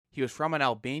 He was from an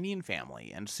Albanian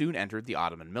family and soon entered the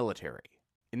Ottoman military.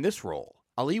 In this role,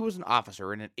 Ali was an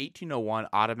officer in an 1801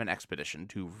 Ottoman expedition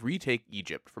to retake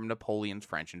Egypt from Napoleon's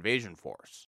French invasion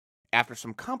force. After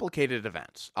some complicated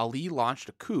events, Ali launched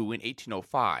a coup in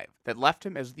 1805 that left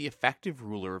him as the effective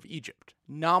ruler of Egypt,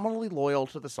 nominally loyal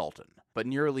to the Sultan, but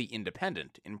nearly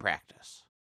independent in practice.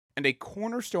 And a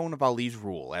cornerstone of Ali's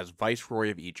rule as Viceroy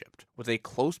of Egypt was a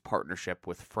close partnership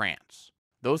with France.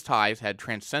 Those ties had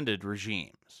transcended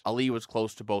regimes. Ali was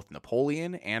close to both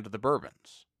Napoleon and the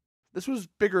Bourbons. This was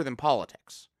bigger than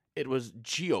politics. It was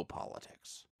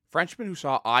geopolitics. Frenchmen who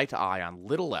saw eye to eye on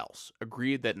little else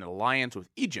agreed that an alliance with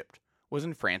Egypt was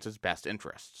in France's best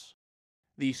interests.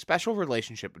 The special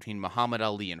relationship between Muhammad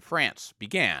Ali and France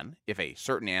began, if a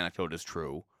certain anecdote is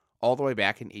true, all the way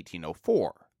back in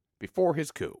 1804, before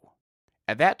his coup.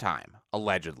 At that time,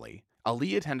 allegedly,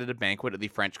 Ali attended a banquet at the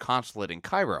French consulate in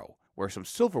Cairo, where some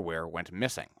silverware went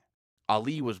missing.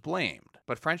 Ali was blamed,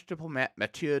 but French diplomat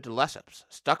Mathieu de Lesseps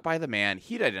stuck by the man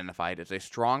he'd identified as a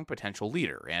strong potential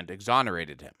leader and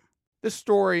exonerated him. This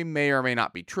story may or may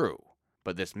not be true,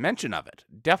 but this mention of it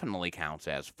definitely counts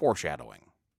as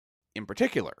foreshadowing. In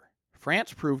particular,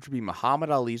 France proved to be Muhammad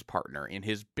Ali's partner in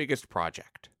his biggest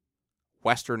project,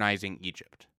 westernizing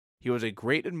Egypt. He was a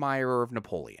great admirer of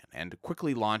Napoleon and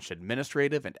quickly launched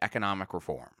administrative and economic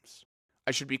reforms.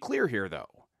 I should be clear here,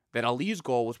 though, that Ali's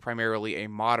goal was primarily a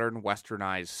modern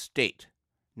westernized state,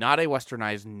 not a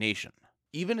westernized nation.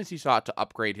 Even as he sought to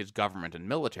upgrade his government and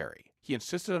military, he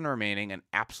insisted on remaining an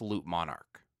absolute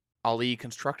monarch. Ali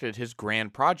constructed his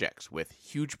grand projects with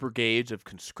huge brigades of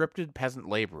conscripted peasant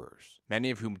laborers,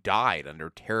 many of whom died under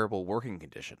terrible working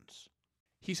conditions.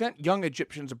 He sent young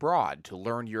Egyptians abroad to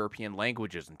learn European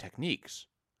languages and techniques,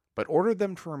 but ordered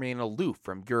them to remain aloof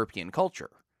from European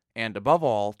culture, and above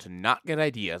all, to not get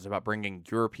ideas about bringing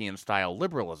European-style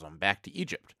liberalism back to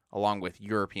Egypt, along with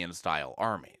European-style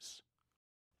armies.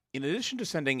 In addition to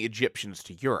sending Egyptians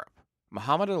to Europe,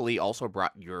 Muhammad Ali also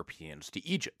brought Europeans to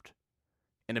Egypt.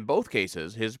 And in both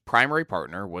cases, his primary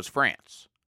partner was France.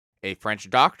 A French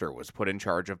doctor was put in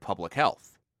charge of public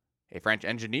health. A French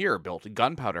engineer built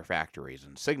gunpowder factories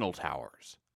and signal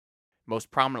towers.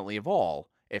 Most prominently of all,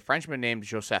 a Frenchman named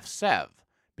Joseph Sèvres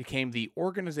became the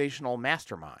organizational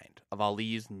mastermind of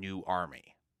Ali's new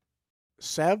army.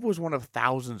 Sèvres was one of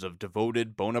thousands of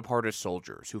devoted Bonapartist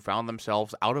soldiers who found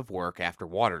themselves out of work after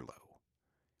Waterloo.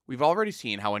 We've already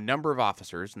seen how a number of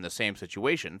officers in the same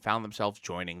situation found themselves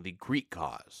joining the Greek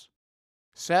cause.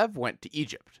 Sèvres went to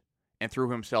Egypt and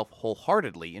threw himself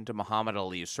wholeheartedly into Muhammad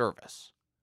Ali's service.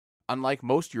 Unlike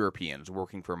most Europeans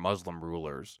working for Muslim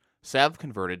rulers, Sèvres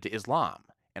converted to Islam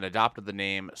and adopted the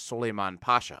name Suleiman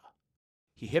Pasha.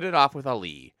 He hit it off with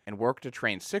Ali and worked to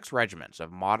train 6 regiments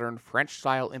of modern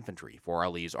French-style infantry for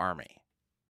Ali's army.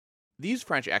 These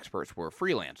French experts were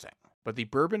freelancing, but the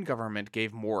Bourbon government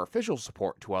gave more official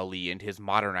support to Ali and his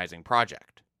modernizing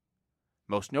project.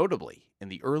 Most notably, in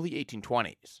the early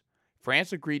 1820s,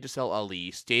 France agreed to sell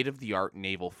Ali state-of-the-art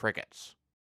naval frigates.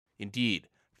 Indeed,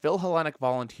 Philhellenic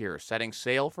volunteers setting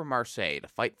sail from Marseille to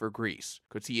fight for Greece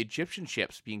could see Egyptian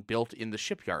ships being built in the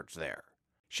shipyards there,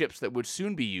 ships that would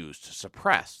soon be used to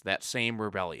suppress that same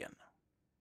rebellion.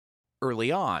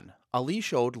 Early on, Ali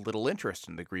showed little interest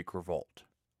in the Greek revolt.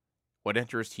 What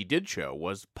interest he did show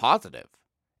was positive,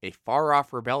 a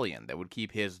far-off rebellion that would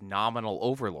keep his nominal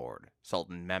overlord,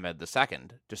 Sultan Mehmed II,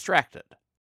 distracted.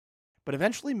 But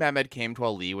eventually Mehmed came to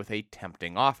Ali with a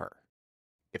tempting offer.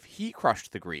 If he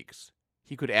crushed the Greeks,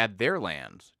 he could add their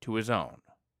lands to his own.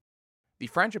 The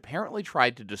French apparently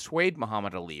tried to dissuade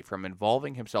Muhammad Ali from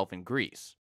involving himself in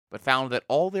Greece, but found that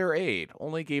all their aid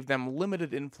only gave them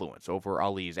limited influence over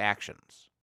Ali's actions.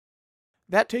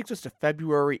 That takes us to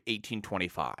February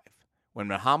 1825, when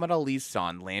Muhammad Ali's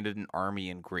son landed an army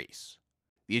in Greece.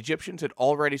 The Egyptians had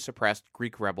already suppressed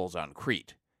Greek rebels on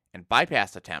Crete, and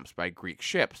bypassed attempts by Greek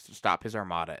ships to stop his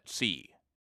armada at sea.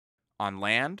 On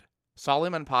land,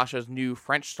 Suleiman Pasha's new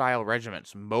French-style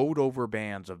regiments mowed over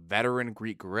bands of veteran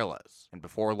Greek guerrillas, and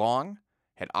before long,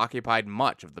 had occupied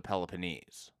much of the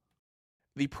Peloponnese.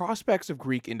 The prospects of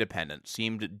Greek independence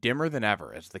seemed dimmer than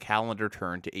ever as the calendar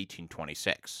turned to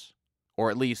 1826. Or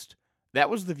at least, that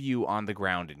was the view on the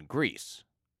ground in Greece.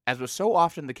 As was so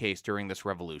often the case during this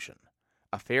revolution,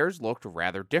 affairs looked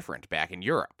rather different back in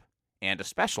Europe, and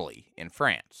especially in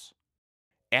France.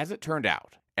 As it turned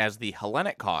out, as the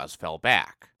Hellenic cause fell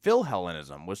back,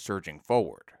 Philhellenism was surging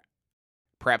forward.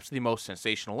 Perhaps the most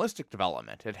sensationalistic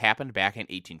development had happened back in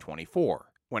 1824,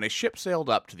 when a ship sailed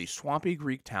up to the swampy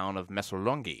Greek town of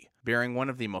Messaloniki, bearing one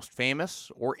of the most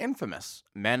famous, or infamous,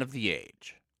 men of the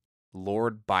age,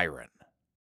 Lord Byron.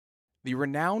 The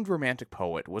renowned Romantic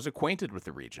poet was acquainted with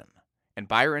the region, and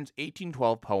Byron's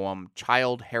 1812 poem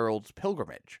Childe Harold's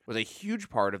Pilgrimage was a huge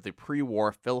part of the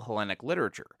pre-war Philhellenic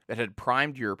literature that had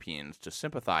primed Europeans to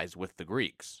sympathize with the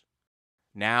Greeks.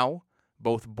 Now,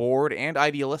 both bored and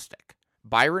idealistic,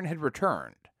 Byron had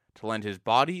returned to lend his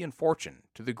body and fortune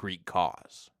to the Greek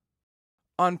cause.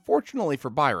 Unfortunately for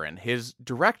Byron, his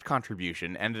direct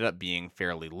contribution ended up being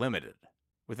fairly limited.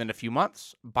 Within a few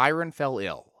months, Byron fell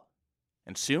ill,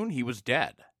 and soon he was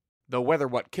dead. Though whether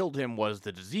what killed him was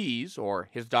the disease or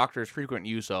his doctor's frequent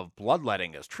use of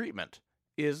bloodletting as treatment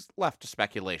is left to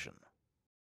speculation.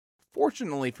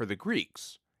 Fortunately for the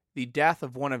Greeks, the death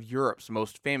of one of Europe's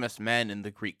most famous men in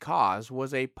the Greek cause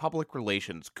was a public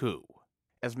relations coup.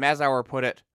 As Mazauer put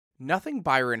it, nothing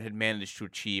Byron had managed to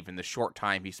achieve in the short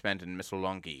time he spent in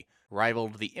Missolonghi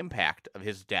rivaled the impact of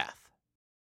his death.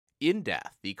 In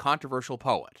death, the controversial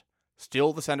poet,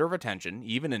 still the center of attention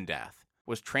even in death,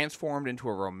 was transformed into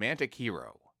a romantic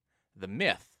hero, the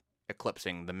myth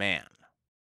eclipsing the man.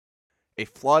 A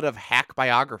flood of hack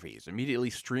biographies immediately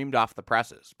streamed off the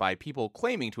presses by people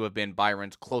claiming to have been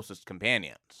Byron's closest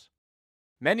companions.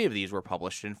 Many of these were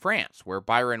published in France, where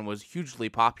Byron was hugely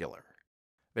popular.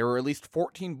 There were at least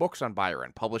 14 books on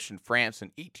Byron published in France in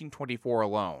 1824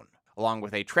 alone, along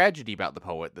with a tragedy about the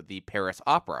poet that the Paris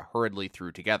Opera hurriedly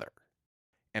threw together.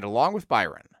 And along with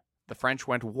Byron, the French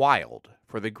went wild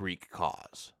for the Greek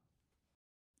cause.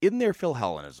 In their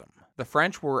Philhellenism, the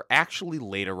French were actually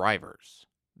late arrivers.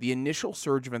 The initial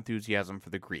surge of enthusiasm for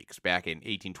the Greeks back in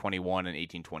 1821 and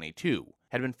 1822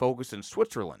 had been focused in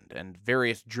Switzerland and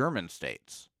various German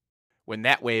states. When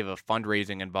that wave of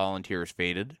fundraising and volunteers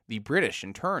faded, the British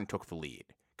in turn took the lead,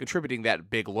 contributing that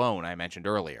big loan I mentioned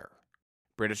earlier.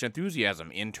 British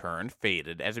enthusiasm in turn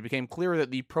faded as it became clear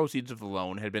that the proceeds of the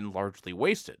loan had been largely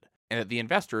wasted, and that the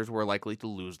investors were likely to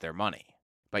lose their money.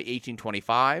 By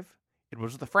 1825, it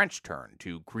was the French turn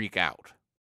to Greek out.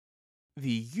 The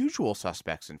usual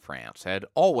suspects in France had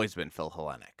always been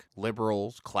Philhellenic,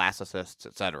 liberals, classicists,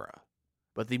 etc.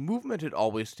 But the movement had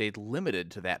always stayed limited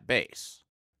to that base.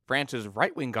 France's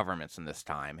right-wing governments in this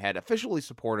time had officially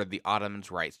supported the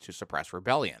Ottomans' rights to suppress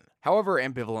rebellion, however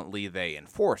ambivalently they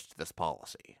enforced this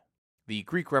policy. The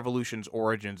Greek Revolution's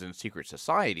origins in secret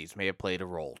societies may have played a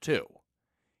role too.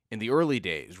 In the early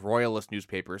days, royalist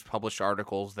newspapers published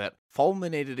articles that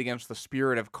fulminated against the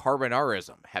spirit of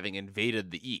Carbonarism having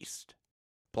invaded the East.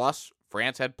 Plus,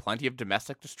 France had plenty of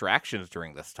domestic distractions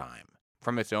during this time,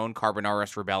 from its own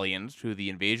Carbonarist rebellions to the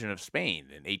invasion of Spain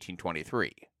in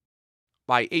 1823.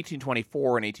 By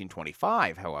 1824 and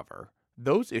 1825, however,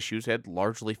 those issues had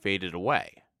largely faded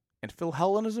away, and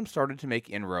Philhellenism started to make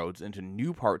inroads into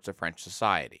new parts of French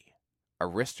society,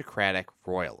 aristocratic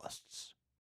royalists.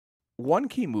 One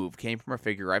key move came from a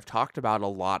figure I've talked about a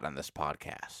lot on this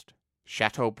podcast,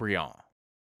 Chateaubriand.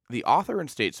 The author and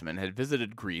statesman had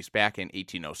visited Greece back in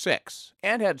 1806,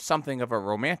 and had something of a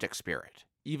romantic spirit,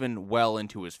 even well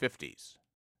into his 50s.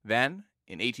 Then,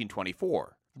 in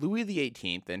 1824, Louis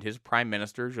XVIII and his Prime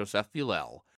Minister Joseph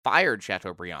Villèle fired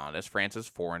Chateaubriand as France's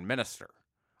foreign minister.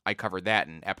 I covered that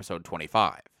in episode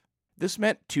 25. This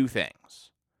meant two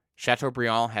things.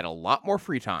 Chateaubriand had a lot more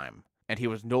free time, and he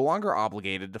was no longer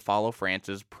obligated to follow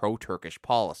France's pro-Turkish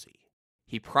policy.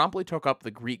 He promptly took up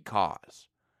the Greek cause,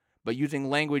 but using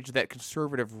language that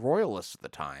conservative royalists at the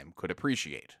time could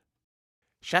appreciate.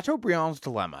 Chateaubriand's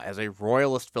dilemma as a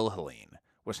royalist Philhellene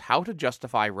was how to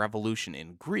justify revolution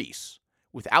in Greece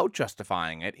without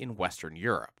justifying it in Western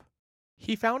Europe.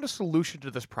 He found a solution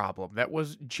to this problem that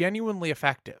was genuinely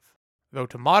effective, though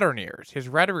to modern ears, his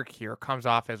rhetoric here comes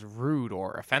off as rude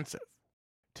or offensive.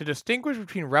 To distinguish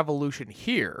between revolution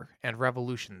here and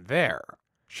revolution there,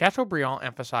 Chateaubriand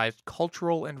emphasized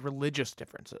cultural and religious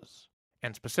differences,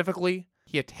 and specifically,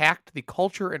 he attacked the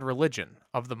culture and religion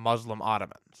of the Muslim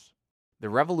Ottomans. The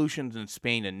revolutions in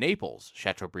Spain and Naples,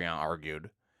 Chateaubriand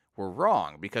argued, were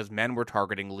wrong because men were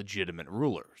targeting legitimate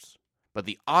rulers. But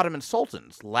the Ottoman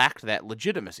sultans lacked that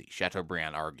legitimacy,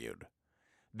 Chateaubriand argued.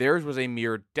 Theirs was a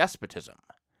mere despotism,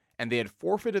 and they had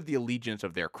forfeited the allegiance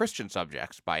of their Christian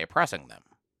subjects by oppressing them.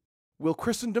 Will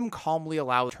Christendom calmly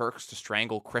allow Turks to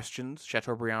strangle Christians,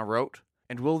 Chateaubriand wrote?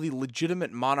 And will the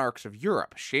legitimate monarchs of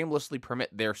Europe shamelessly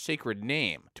permit their sacred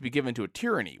name to be given to a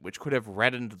tyranny which could have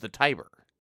reddened the Tiber?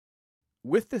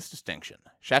 With this distinction,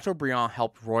 Chateaubriand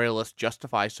helped royalists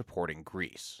justify supporting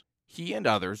Greece. He and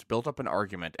others built up an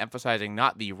argument emphasizing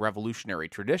not the revolutionary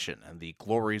tradition and the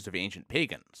glories of ancient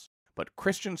pagans, but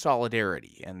Christian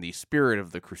solidarity and the spirit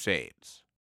of the Crusades.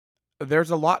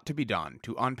 There's a lot to be done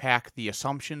to unpack the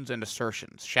assumptions and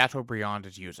assertions Chateaubriand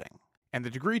is using, and the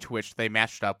degree to which they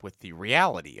matched up with the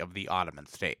reality of the Ottoman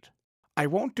state. I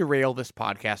won't derail this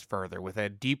podcast further with a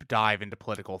deep dive into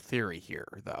political theory here,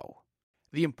 though.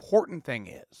 The important thing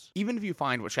is, even if you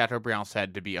find what Chateaubriand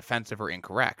said to be offensive or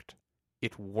incorrect,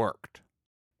 it worked.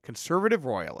 Conservative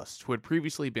royalists who had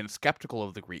previously been skeptical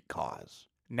of the Greek cause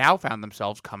now found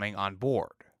themselves coming on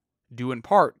board, due in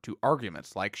part to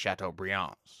arguments like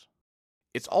Chateaubriand's.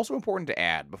 It's also important to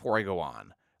add, before I go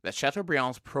on, that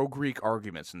Chateaubriand's pro-Greek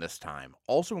arguments in this time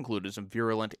also included some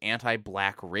virulent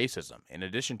anti-black racism in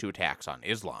addition to attacks on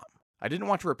Islam. I didn't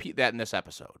want to repeat that in this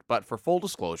episode, but for full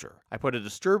disclosure, I put a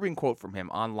disturbing quote from him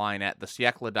online at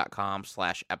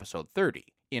thesiecle.com/episode 30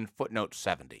 in footnote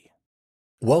 70.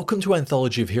 Welcome to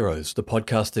Anthology of Heroes, the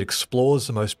podcast that explores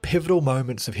the most pivotal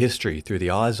moments of history through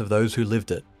the eyes of those who lived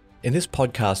it. In this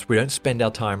podcast, we don't spend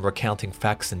our time recounting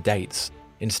facts and dates.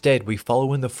 Instead, we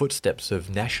follow in the footsteps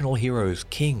of national heroes,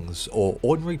 kings, or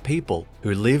ordinary people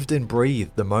who lived and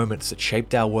breathed the moments that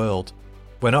shaped our world.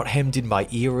 We're not hemmed in by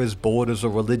eras, borders,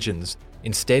 or religions.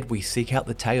 Instead, we seek out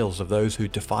the tales of those who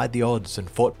defied the odds and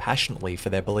fought passionately for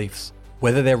their beliefs.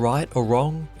 Whether they're right or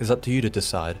wrong is up to you to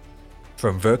decide.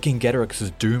 From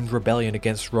Vercingetorix's doomed rebellion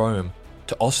against Rome,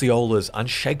 to Osceola's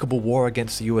unshakable war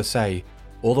against the USA,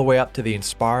 all the way up to the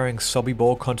inspiring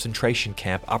Sobibor concentration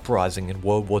camp uprising in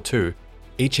World War II,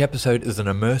 each episode is an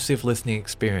immersive listening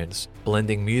experience,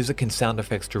 blending music and sound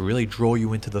effects to really draw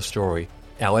you into the story.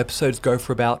 Our episodes go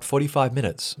for about 45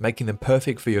 minutes, making them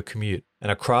perfect for your commute,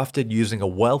 and are crafted using a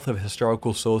wealth of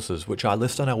historical sources which I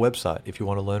list on our website if you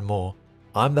want to learn more.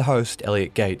 I'm the host,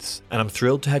 Elliot Gates, and I'm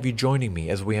thrilled to have you joining me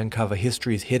as we uncover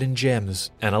history's hidden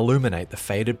gems and illuminate the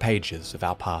faded pages of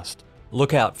our past.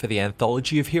 Look out for the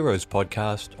Anthology of Heroes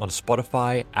podcast on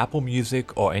Spotify, Apple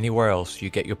Music, or anywhere else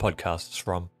you get your podcasts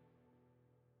from.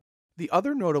 The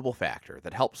other notable factor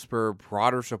that helped spur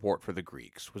broader support for the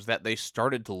Greeks was that they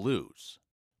started to lose.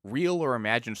 Real or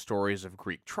imagined stories of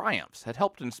Greek triumphs had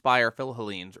helped inspire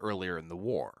Philhellenes earlier in the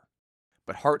war,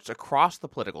 but hearts across the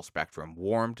political spectrum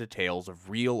warmed to tales of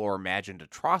real or imagined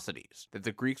atrocities that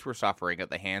the Greeks were suffering at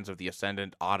the hands of the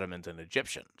ascendant Ottomans and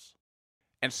Egyptians.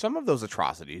 And some of those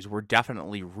atrocities were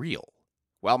definitely real.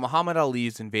 While Muhammad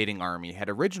Ali's invading army had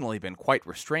originally been quite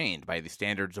restrained by the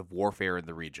standards of warfare in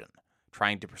the region,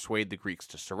 trying to persuade the Greeks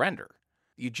to surrender,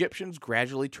 the Egyptians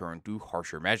gradually turned to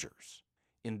harsher measures.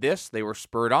 In this, they were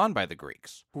spurred on by the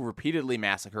Greeks, who repeatedly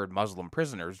massacred Muslim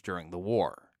prisoners during the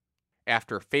war.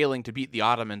 After failing to beat the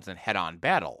Ottomans in head-on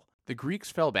battle, the Greeks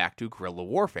fell back to guerrilla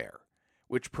warfare,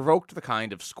 which provoked the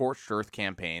kind of scorched earth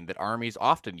campaign that armies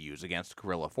often use against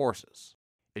guerrilla forces.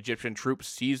 Egyptian troops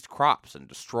seized crops and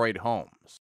destroyed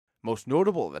homes. Most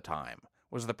notable at the time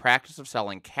was the practice of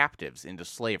selling captives into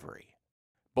slavery.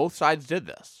 Both sides did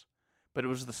this, but it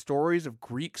was the stories of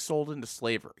Greeks sold into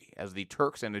slavery as the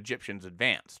Turks and Egyptians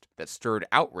advanced that stirred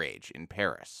outrage in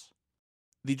Paris.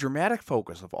 The dramatic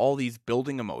focus of all these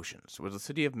building emotions was the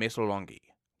city of Missolonghi,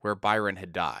 where Byron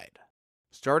had died.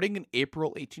 Starting in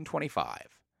April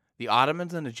 1825, the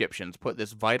Ottomans and Egyptians put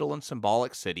this vital and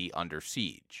symbolic city under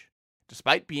siege.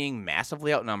 Despite being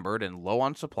massively outnumbered and low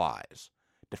on supplies,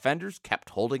 defenders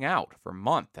kept holding out for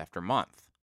month after month.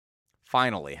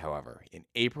 Finally, however, in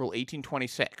April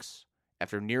 1826,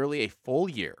 after nearly a full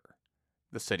year,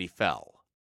 the city fell.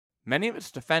 Many of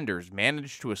its defenders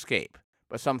managed to escape,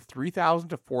 but some 3,000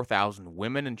 to 4,000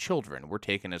 women and children were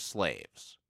taken as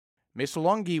slaves.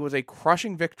 Missolonghi was a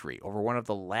crushing victory over one of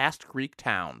the last Greek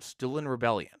towns still in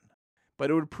rebellion, but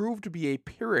it would prove to be a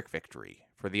Pyrrhic victory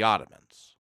for the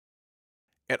Ottomans.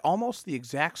 At almost the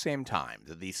exact same time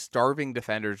that the starving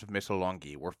defenders of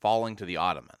Missolonghi were falling to the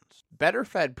Ottomans,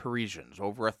 better-fed Parisians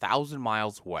over 1,000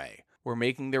 miles away were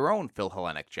making their own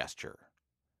Philhellenic gesture: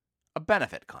 a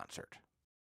benefit concert.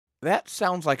 That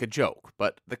sounds like a joke,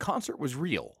 but the concert was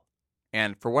real,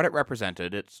 and for what it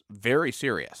represented, it's very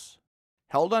serious.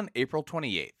 Held on April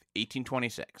 28,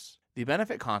 1826, the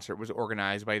benefit concert was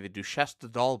organized by the Duchesse de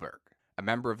Dalberg, a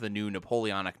member of the new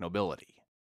Napoleonic nobility.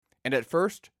 And at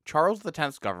first, Charles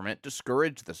X's government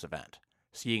discouraged this event,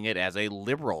 seeing it as a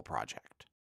liberal project.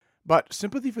 But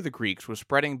sympathy for the Greeks was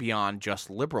spreading beyond just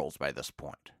liberals by this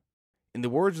point. In the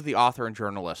words of the author and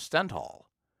journalist Stendhal,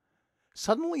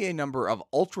 suddenly a number of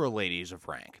ultra-ladies of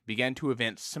rank began to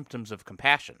evince symptoms of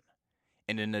compassion,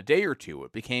 and in a day or two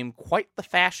it became quite the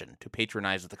fashion to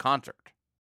patronize the concert.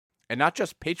 And not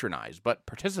just patronize, but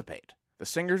participate. The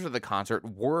singers of the concert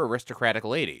were aristocratic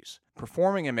ladies,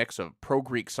 performing a mix of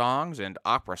pro-Greek songs and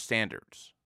opera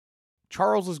standards.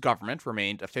 Charles's government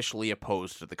remained officially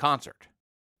opposed to the concert.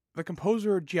 The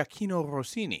composer Gioacchino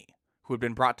Rossini, who had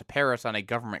been brought to Paris on a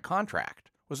government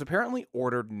contract, was apparently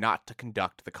ordered not to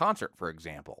conduct the concert, for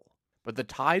example. But the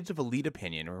tides of elite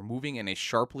opinion were moving in a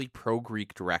sharply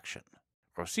pro-Greek direction.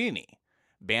 Rossini,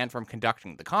 banned from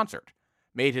conducting the concert,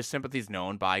 made his sympathies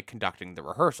known by conducting the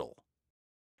rehearsal.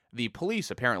 The police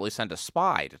apparently sent a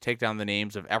spy to take down the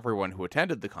names of everyone who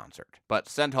attended the concert, but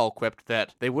Stendhal quipped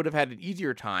that they would have had an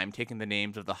easier time taking the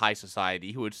names of the high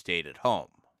society who had stayed at home.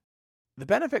 The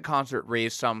benefit concert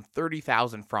raised some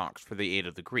 30,000 francs for the aid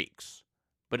of the Greeks,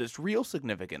 but its real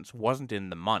significance wasn't in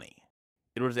the money.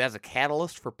 It was as a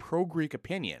catalyst for pro-Greek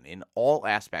opinion in all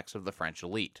aspects of the French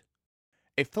elite.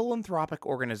 A philanthropic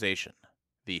organization,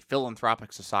 the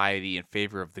Philanthropic Society in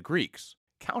Favor of the Greeks,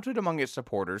 counted among its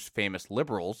supporters famous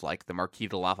liberals like the Marquis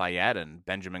de Lafayette and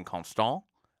Benjamin Constant,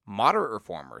 moderate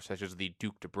reformers such as the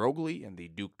Duc de Broglie and the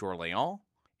Duc d'Orléans,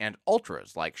 and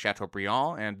ultras like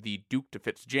Chateaubriand and the Duc de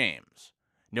Fitzjames,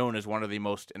 known as one of the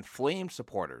most inflamed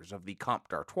supporters of the Comte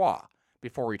d'Artois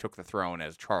before he took the throne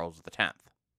as Charles X.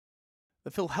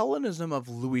 The Philhellenism of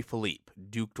Louis Philippe,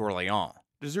 Duc d'Orléans,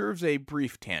 deserves a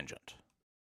brief tangent.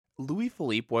 Louis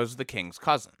Philippe was the king's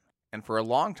cousin, and for a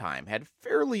long time had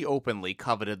fairly openly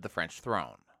coveted the French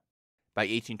throne. By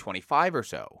 1825 or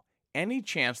so, any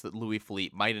chance that Louis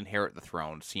Philippe might inherit the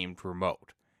throne seemed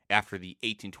remote, after the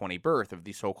 1820 birth of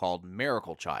the so-called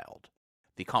miracle child,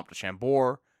 the Comte de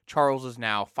Chambord, Charles's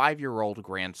now 5-year-old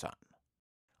grandson.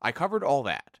 I covered all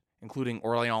that, including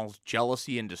Orléans'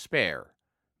 jealousy and despair,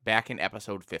 back in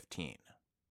episode 15.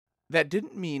 That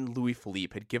didn't mean Louis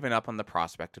Philippe had given up on the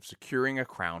prospect of securing a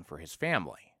crown for his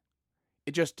family.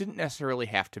 It just didn't necessarily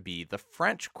have to be the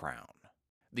French crown.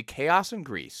 The chaos in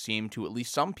Greece seemed to at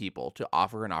least some people to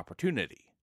offer an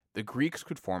opportunity. The Greeks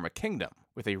could form a kingdom,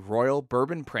 with a royal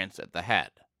Bourbon prince at the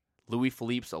head, Louis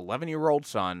Philippe's 11-year-old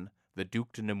son, the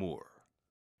Duc de Nemours.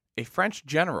 A French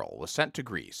general was sent to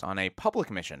Greece on a public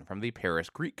mission from the Paris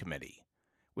Greek Committee,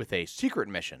 with a secret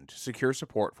mission to secure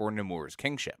support for Nemours'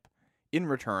 kingship, in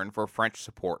return for French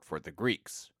support for the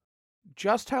Greeks.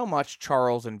 Just how much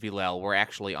Charles and Villèle were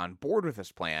actually on board with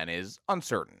this plan is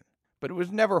uncertain, but it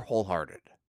was never wholehearted.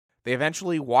 They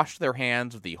eventually washed their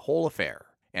hands of the whole affair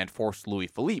and forced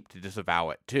Louis-Philippe to disavow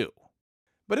it too.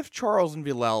 But if Charles and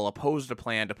Villèle opposed a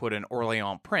plan to put an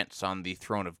Orléans prince on the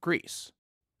throne of Greece,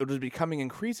 it was becoming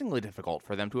increasingly difficult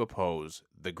for them to oppose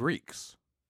the Greeks.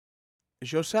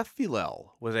 Joseph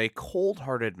Villèle was a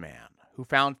cold-hearted man who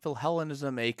found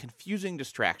Philhellenism a confusing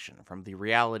distraction from the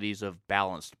realities of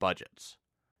balanced budgets.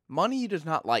 "Money does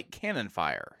not like cannon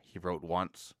fire," he wrote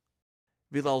once.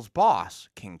 Villèle's boss,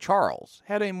 King Charles,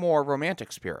 had a more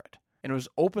romantic spirit and was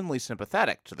openly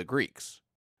sympathetic to the Greeks.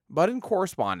 But in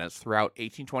correspondence throughout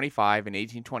 1825 and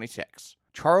 1826,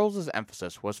 Charles's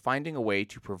emphasis was finding a way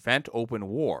to prevent open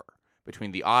war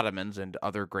between the Ottomans and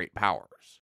other great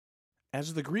powers.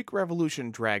 As the Greek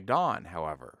Revolution dragged on,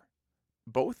 however,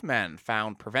 both men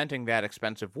found preventing that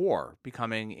expensive war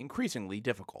becoming increasingly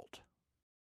difficult.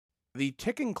 The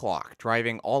ticking clock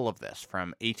driving all of this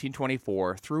from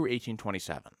 1824 through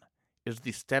 1827 is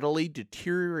the steadily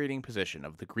deteriorating position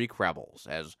of the Greek rebels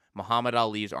as Muhammad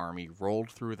Ali's army rolled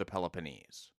through the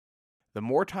Peloponnese. The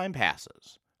more time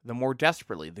passes, the more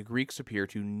desperately the Greeks appear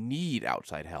to need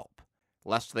outside help,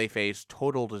 lest they face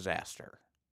total disaster.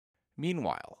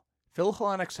 Meanwhile,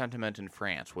 Philhellenic sentiment in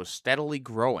France was steadily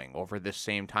growing over this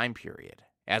same time period,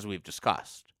 as we've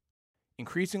discussed.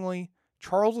 Increasingly,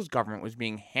 Charles's government was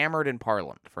being hammered in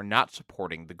Parliament for not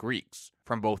supporting the Greeks,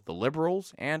 from both the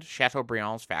liberals and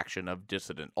Chateaubriand's faction of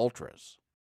dissident ultras.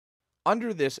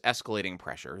 Under this escalating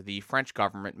pressure, the French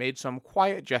government made some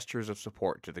quiet gestures of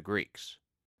support to the Greeks.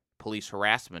 Police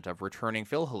harassment of returning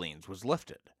Philhellenes was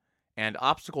lifted, and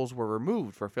obstacles were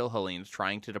removed for Philhellenes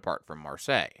trying to depart from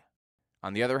Marseille.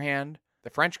 On the other hand,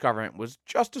 the French government was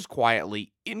just as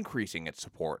quietly increasing its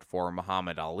support for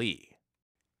Muhammad Ali.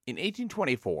 In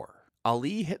 1824,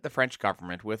 Ali hit the French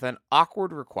government with an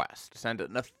awkward request to send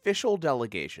an official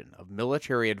delegation of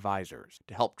military advisors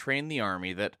to help train the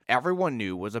army that everyone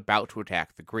knew was about to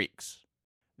attack the Greeks.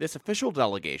 This official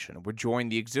delegation would join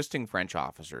the existing French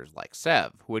officers like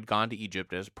Sèvres, who had gone to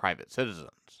Egypt as private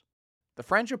citizens. The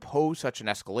French opposed such an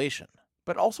escalation,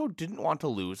 but also didn't want to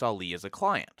lose Ali as a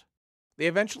client. They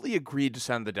eventually agreed to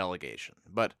send the delegation,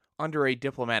 but under a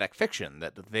diplomatic fiction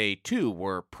that they too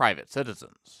were private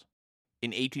citizens. In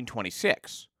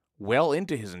 1826, well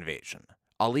into his invasion,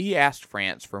 Ali asked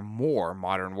France for more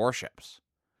modern warships,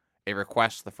 a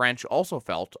request the French also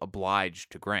felt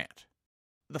obliged to grant.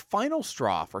 The final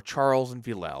straw for Charles and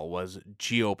Villèle was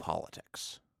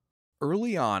geopolitics.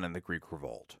 Early on in the Greek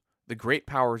revolt, the great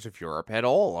powers of Europe had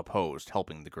all opposed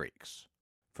helping the Greeks.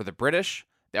 For the British,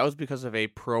 that was because of a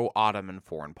pro-Ottoman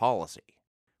foreign policy.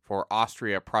 For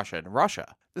Austria, Prussia, and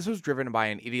Russia, this was driven by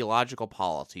an ideological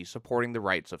policy supporting the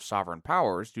rights of sovereign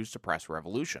powers to suppress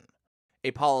revolution,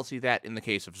 a policy that, in the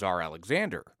case of Tsar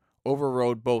Alexander,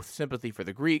 overrode both sympathy for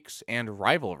the Greeks and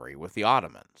rivalry with the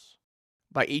Ottomans.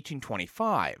 By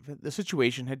 1825, the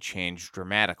situation had changed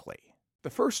dramatically. The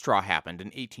first straw happened in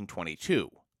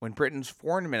 1822, when Britain's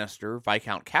foreign minister,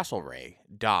 Viscount Castlereagh,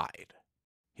 died.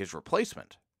 His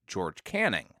replacement, George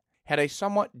Canning, had a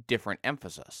somewhat different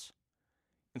emphasis.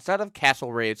 Instead of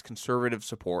Castlereagh's conservative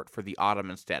support for the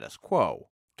Ottoman status quo,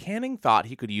 Canning thought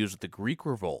he could use the Greek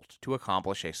revolt to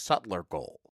accomplish a subtler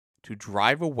goal, to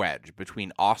drive a wedge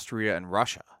between Austria and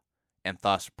Russia, and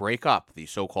thus break up the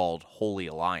so-called Holy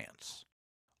Alliance.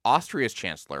 Austria's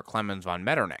Chancellor Clemens von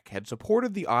Metternich had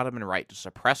supported the Ottoman right to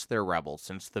suppress their rebels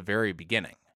since the very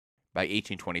beginning. By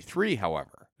 1823,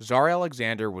 however, Tsar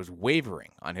Alexander was wavering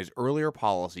on his earlier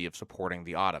policy of supporting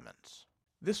the Ottomans.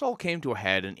 This all came to a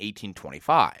head in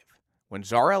 1825, when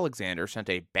Tsar Alexander sent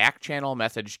a back-channel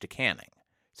message to Canning,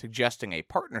 suggesting a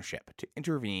partnership to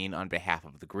intervene on behalf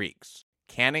of the Greeks.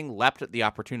 Canning leapt at the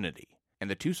opportunity, and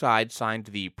the two sides signed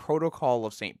the Protocol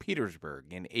of St. Petersburg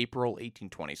in April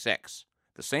 1826,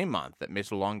 the same month that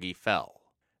Missolonghi fell.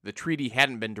 The treaty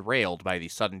hadn't been derailed by the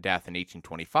sudden death in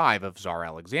 1825 of Tsar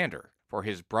Alexander, for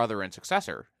his brother and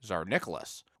successor, Tsar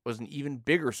Nicholas, was an even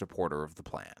bigger supporter of the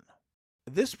plan.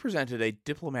 This presented a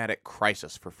diplomatic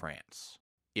crisis for France.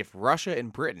 If Russia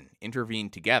and Britain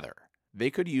intervened together, they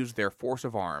could use their force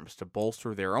of arms to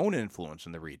bolster their own influence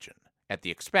in the region, at the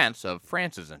expense of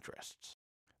France's interests.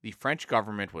 The French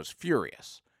government was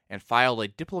furious, and filed a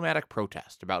diplomatic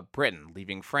protest about Britain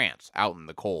leaving France out in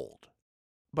the cold.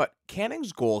 But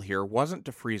Canning's goal here wasn't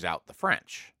to freeze out the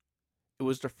French. It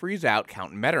was to freeze out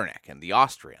Count Metternich and the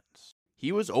Austrians.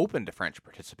 He was open to French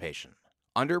participation.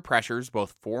 Under pressures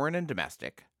both foreign and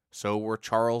domestic, so were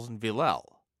Charles and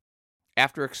Villèle.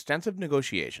 After extensive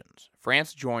negotiations,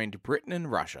 France joined Britain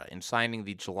and Russia in signing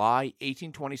the July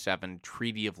 1827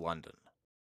 Treaty of London.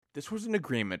 This was an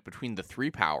agreement between the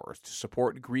three powers to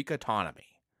support Greek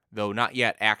autonomy, though not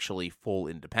yet actually full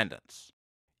independence.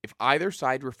 If either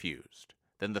side refused,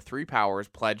 then the three powers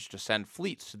pledged to send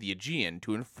fleets to the Aegean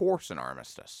to enforce an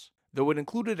armistice, though it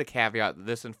included a caveat that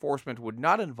this enforcement would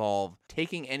not involve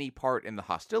taking any part in the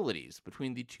hostilities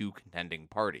between the two contending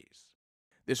parties.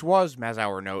 This was,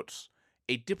 Mazauer notes,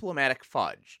 a diplomatic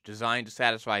fudge designed to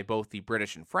satisfy both the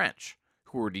British and French,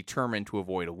 who were determined to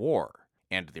avoid a war,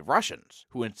 and the Russians,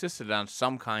 who insisted on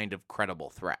some kind of credible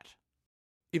threat.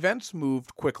 Events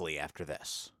moved quickly after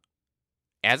this.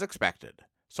 As expected,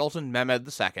 Sultan Mehmed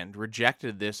II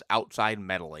rejected this outside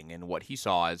meddling in what he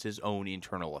saw as his own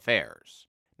internal affairs.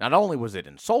 Not only was it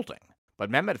insulting, but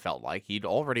Mehmed felt like he'd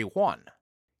already won.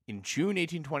 In June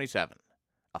 1827,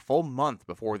 a full month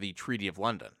before the Treaty of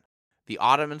London, the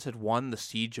Ottomans had won the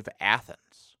Siege of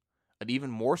Athens, an even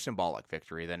more symbolic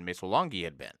victory than Missolonghi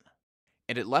had been,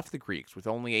 and it left the Greeks with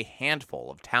only a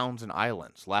handful of towns and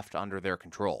islands left under their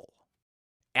control.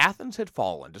 Athens had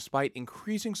fallen despite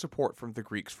increasing support from the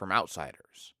Greeks from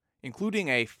outsiders, including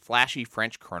a flashy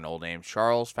French colonel named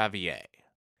Charles Favier.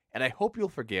 And I hope you'll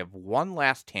forgive one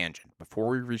last tangent before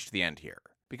we reach the end here,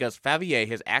 because Favier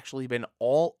has actually been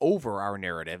all over our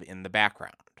narrative in the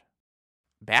background.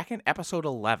 Back in episode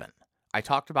 11, I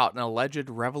talked about an alleged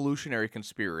revolutionary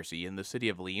conspiracy in the city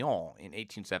of Lyon in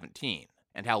 1817,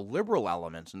 and how liberal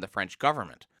elements in the French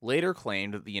government later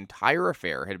claimed that the entire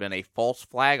affair had been a false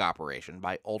flag operation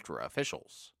by ultra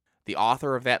officials. The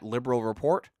author of that liberal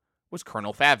report was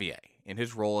Colonel Favier, in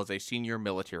his role as a senior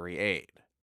military aide.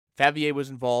 Favier was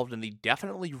involved in the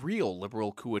definitely real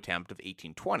liberal coup attempt of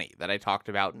 1820 that I talked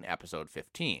about in episode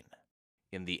 15.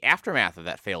 In the aftermath of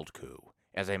that failed coup,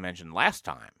 as I mentioned last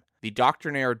time, the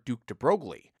doctrinaire Duc de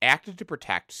Broglie acted to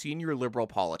protect senior liberal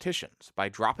politicians by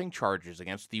dropping charges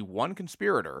against the one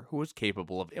conspirator who was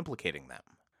capable of implicating them.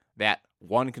 That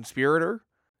one conspirator?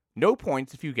 No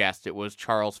points if you guessed it was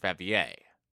Charles Favier.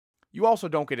 You also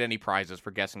don't get any prizes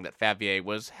for guessing that Favier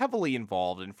was heavily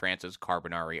involved in France's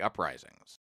Carbonari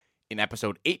uprisings. In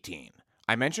episode 18,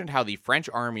 I mentioned how the French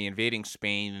army invading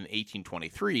Spain in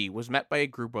 1823 was met by a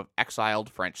group of exiled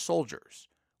French soldiers,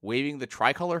 waving the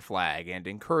tricolor flag and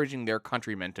encouraging their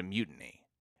countrymen to mutiny.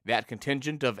 That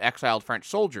contingent of exiled French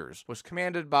soldiers was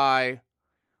commanded by...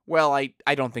 well, I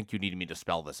don't think you need me to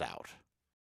spell this out.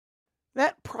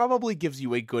 That probably gives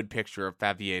you a good picture of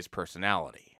Favier's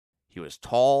personality. He was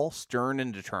tall, stern,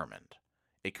 and determined.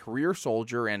 A career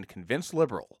soldier and convinced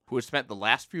liberal who had spent the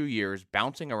last few years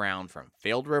bouncing around from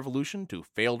failed revolution to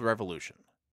failed revolution.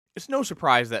 It's no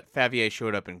surprise that Favier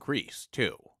showed up in Greece,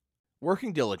 too.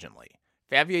 Working diligently,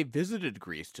 Favier visited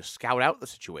Greece to scout out the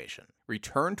situation,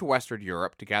 returned to Western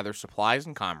Europe to gather supplies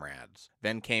and comrades,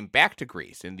 then came back to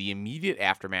Greece in the immediate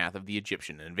aftermath of the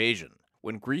Egyptian invasion,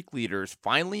 when Greek leaders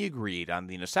finally agreed on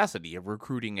the necessity of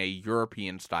recruiting a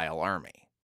European-style army.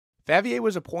 Favier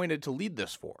was appointed to lead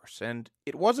this force, and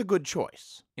it was a good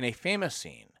choice. In a famous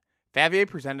scene, Favier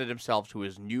presented himself to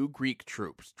his new Greek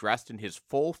troops dressed in his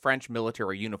full French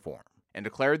military uniform, and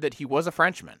declared that he was a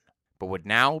Frenchman, but would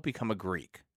now become a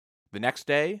Greek. The next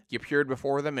day, he appeared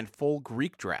before them in full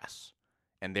Greek dress,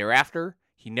 and thereafter,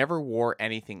 he never wore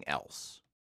anything else.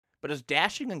 But as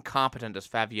dashing and competent as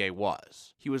Favier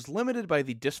was, he was limited by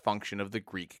the dysfunction of the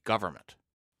Greek government.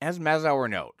 As Mazauer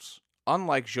notes,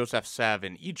 unlike Joseph Sèvres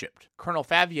in Egypt, Colonel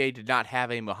Favier did not have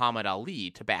a Muhammad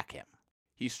Ali to back him.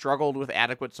 He struggled with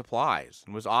adequate supplies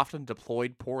and was often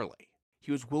deployed poorly.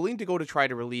 He was willing to go to try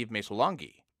to relieve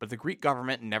Missolonghi, but the Greek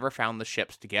government never found the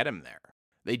ships to get him there.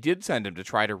 They did send him to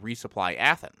try to resupply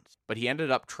Athens, but he ended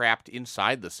up trapped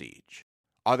inside the siege.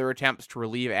 Other attempts to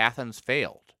relieve Athens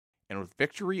failed, and with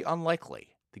victory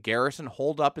unlikely, the garrison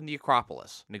holed up in the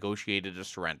Acropolis negotiated a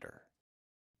surrender.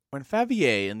 When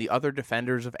Favier and the other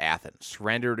defenders of Athens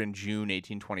surrendered in June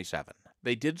 1827,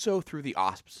 they did so through the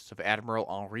auspices of Admiral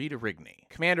Henri de Rigny,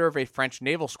 commander of a French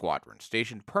naval squadron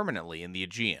stationed permanently in the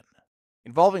Aegean.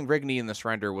 Involving Rigny in the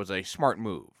surrender was a smart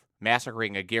move.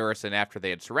 Massacring a garrison after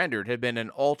they had surrendered had been an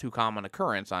all-too-common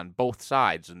occurrence on both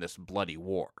sides in this bloody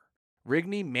war.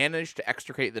 Rigny managed to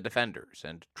extricate the defenders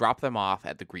and drop them off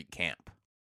at the Greek camp.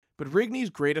 But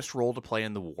Rigny's greatest role to play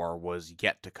in the war was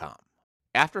yet to come.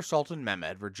 After Sultan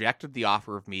Mehmed rejected the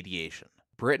offer of mediation,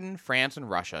 Britain, France, and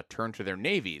Russia turned to their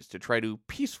navies to try to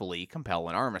peacefully compel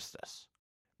an armistice.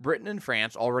 Britain and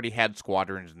France already had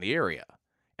squadrons in the area,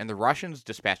 and the Russians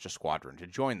dispatched a squadron to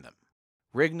join them.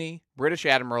 Rigny, British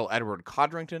Admiral Edward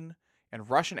Codrington, and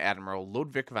Russian Admiral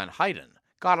Ludwig van Heyden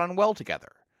got on well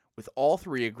together, with all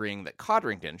three agreeing that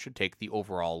Codrington should take the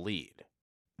overall lead.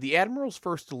 The admirals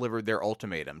first delivered their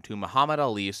ultimatum to Muhammad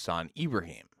Ali's son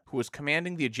Ibrahim, who was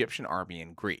commanding the Egyptian army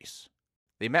in Greece.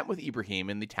 They met with Ibrahim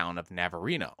in the town of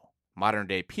Navarino,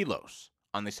 modern-day Pylos,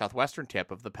 on the southwestern tip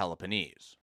of the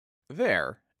Peloponnese.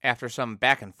 There, after some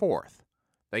back and forth,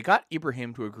 they got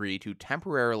Ibrahim to agree to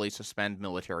temporarily suspend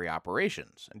military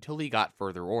operations until he got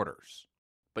further orders.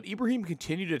 But Ibrahim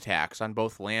continued attacks on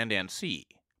both land and sea,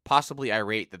 possibly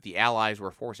irate that the Allies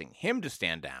were forcing him to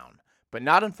stand down, but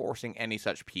not enforcing any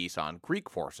such peace on Greek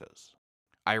forces.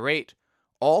 Irate,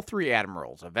 all three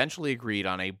admirals eventually agreed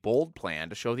on a bold plan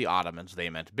to show the Ottomans they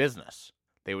meant business.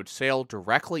 They would sail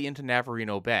directly into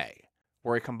Navarino Bay,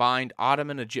 where a combined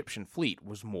Ottoman-Egyptian fleet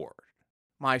was moored.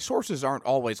 My sources aren't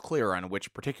always clear on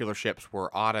which particular ships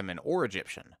were Ottoman or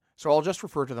Egyptian, so I'll just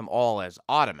refer to them all as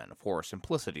Ottoman for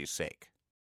simplicity's sake.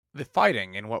 The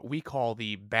fighting in what we call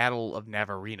the Battle of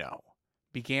Navarino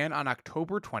began on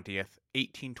October 20th,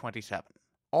 1827,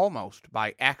 almost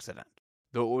by accident,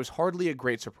 though it was hardly a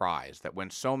great surprise that when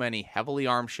so many heavily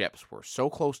armed ships were so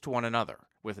close to one another,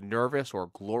 with nervous or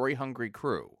glory-hungry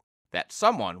crew, that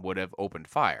someone would have opened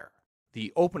fire.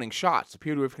 The opening shots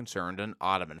appear to have concerned an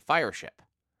Ottoman fireship.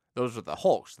 Those are the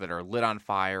hulks that are lit on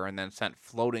fire and then sent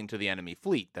floating to the enemy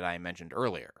fleet that I mentioned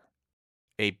earlier.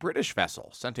 A British vessel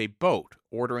sent a boat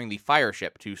ordering the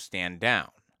fireship to stand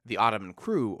down. The Ottoman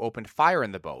crew opened fire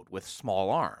in the boat with small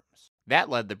arms. That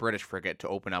led the British frigate to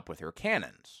open up with her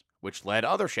cannons, which led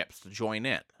other ships to join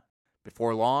in.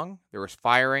 Before long, there was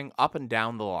firing up and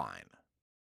down the line.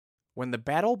 When the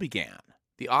battle began,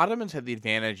 the Ottomans had the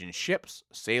advantage in ships,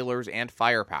 sailors, and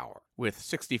firepower, with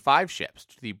 65 ships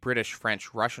to the British,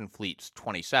 French, Russian fleet's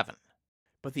 27.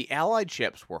 But the Allied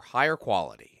ships were higher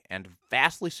quality and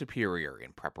vastly superior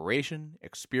in preparation,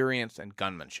 experience, and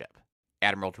gunmanship.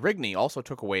 Admiral Drigny also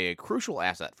took away a crucial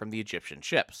asset from the Egyptian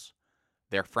ships,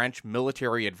 their French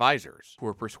military advisors, who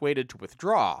were persuaded to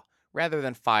withdraw rather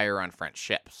than fire on French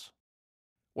ships.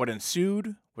 What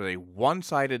ensued was a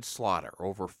one-sided slaughter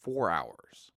over 4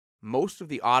 hours. Most of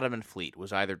the Ottoman fleet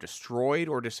was either destroyed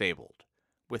or disabled,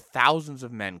 with thousands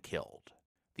of men killed.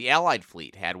 The Allied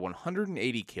fleet had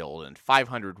 180 killed and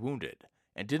 500 wounded,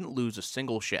 and didn't lose a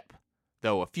single ship,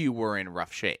 though a few were in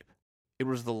rough shape. It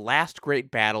was the last great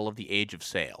battle of the Age of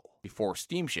Sail, before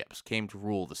steamships came to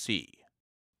rule the sea.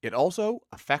 It also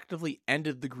effectively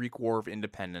ended the Greek War of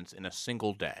Independence in a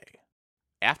single day.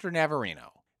 After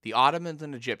Navarino, the Ottomans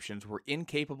and Egyptians were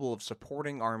incapable of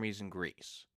supporting armies in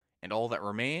Greece, and all that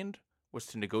remained was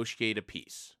to negotiate a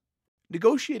peace.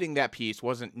 Negotiating that peace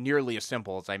wasn't nearly as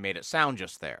simple as I made it sound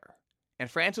just there, and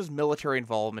France's military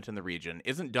involvement in the region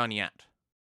isn't done yet.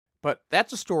 But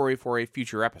that's a story for a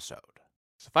future episode.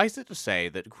 Suffice it to say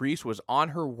that Greece was on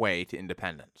her way to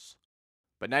independence.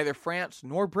 But neither France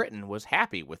nor Britain was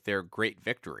happy with their great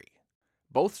victory.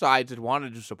 Both sides had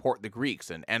wanted to support the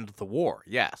Greeks and end the war,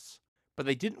 yes, but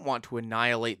they didn't want to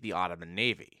annihilate the Ottoman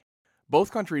navy.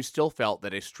 Both countries still felt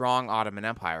that a strong Ottoman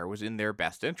Empire was in their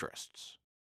best interests.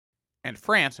 And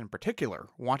France, in particular,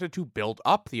 wanted to build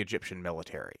up the Egyptian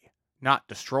military, not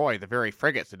destroy the very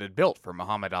frigates it had built for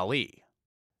Muhammad Ali.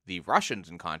 The Russians,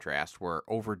 in contrast, were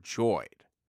overjoyed.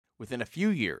 Within a few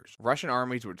years, Russian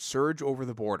armies would surge over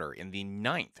the border in the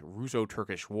 9th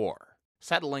Russo-Turkish War,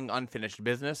 settling unfinished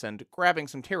business and grabbing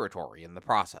some territory in the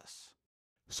process.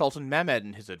 Sultan Mehmed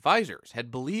and his advisors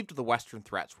had believed the Western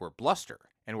threats were bluster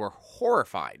and were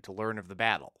horrified to learn of the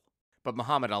battle. But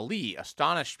Muhammad Ali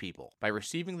astonished people by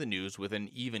receiving the news with an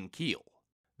even keel.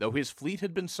 Though his fleet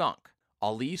had been sunk,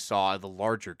 Ali saw the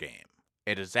larger game.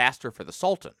 A disaster for the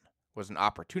Sultan was an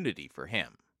opportunity for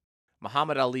him.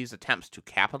 Muhammad Ali's attempts to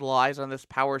capitalize on this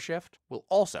power shift will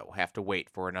also have to wait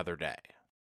for another day.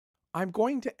 I'm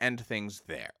going to end things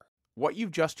there. What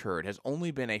you've just heard has only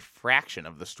been a fraction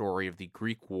of the story of the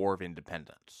Greek War of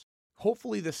Independence.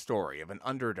 Hopefully this story of an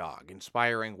underdog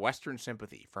inspiring Western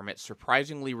sympathy from its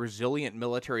surprisingly resilient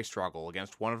military struggle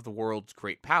against one of the world's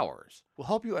great powers will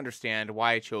help you understand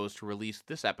why I chose to release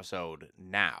this episode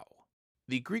now.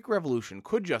 The Greek Revolution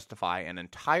could justify an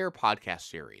entire podcast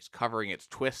series covering its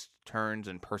twists, turns,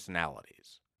 and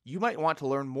personalities. You might want to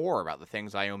learn more about the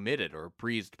things I omitted or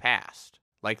breezed past,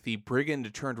 like the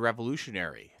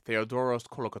brigand-turned-revolutionary Theodoros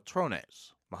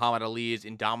Kolokotrones, Muhammad Ali's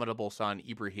indomitable son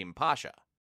Ibrahim Pasha,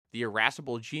 the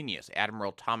irascible genius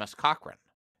Admiral Thomas Cochrane,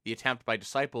 the attempt by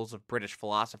disciples of British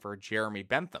philosopher Jeremy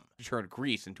Bentham to turn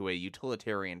Greece into a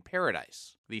utilitarian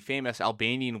paradise, the famous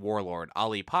Albanian warlord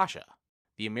Ali Pasha,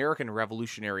 the American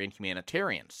revolutionary and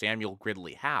humanitarian Samuel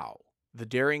Gridley Howe, the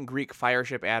daring Greek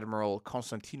fireship admiral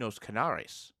Konstantinos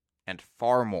Kanaris, and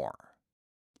far more.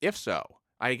 If so,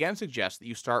 I again suggest that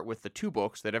you start with the two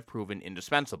books that have proven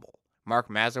indispensable. Mark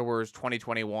Mazawer's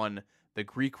 2021 The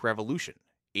Greek Revolution,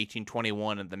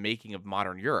 1821 and the Making of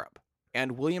Modern Europe,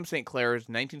 and William St. Clair's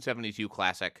 1972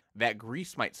 classic, That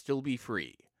Greece Might Still Be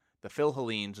Free, The Phil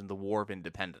Hellenes and the War of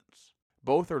Independence.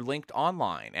 Both are linked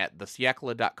online at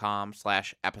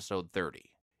thesiecle.com/episode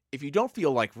 30. If you don't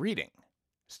feel like reading,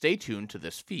 stay tuned to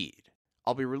this feed.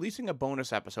 I'll be releasing a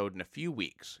bonus episode in a few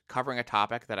weeks covering a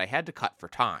topic that I had to cut for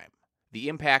time, the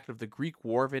impact of the Greek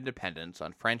War of Independence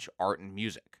on French art and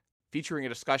music, featuring a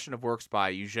discussion of works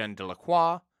by Eugène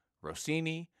Delacroix,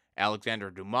 Rossini,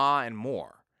 Alexandre Dumas, and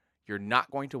more. You're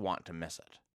not going to want to miss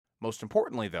it. Most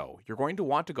importantly, though, you're going to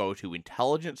want to go to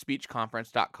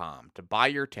intelligentspeechconference.com to buy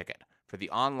your ticket for the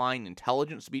online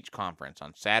Intelligent Speech Conference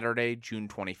on Saturday, June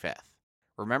 25th.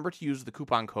 Remember to use the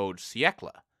coupon code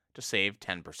SIECLE to save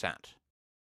 10%.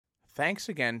 Thanks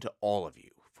again to all of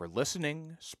you for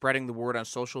listening, spreading the word on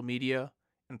social media,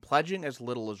 and pledging as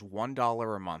little as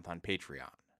 $1 a month on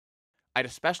Patreon. I'd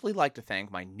especially like to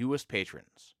thank my newest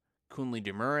patrons, Kunle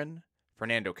Demurin,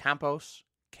 Fernando Campos,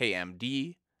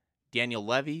 KMD, Daniel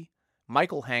Levy,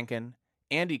 Michael Hankin,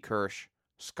 Andy Kirsch,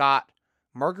 Scott,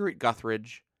 Marguerite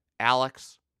Guthridge,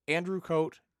 Alex, Andrew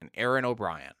Coate, and Aaron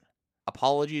O'Brien.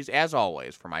 Apologies, as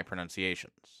always, for my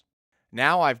pronunciations.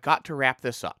 Now I've got to wrap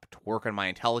this up to work on my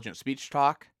intelligent speech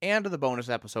talk and the bonus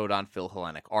episode on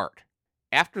Philhellenic art.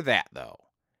 After that, though,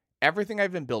 everything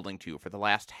I've been building to for the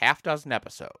last half dozen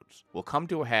episodes will come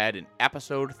to a head in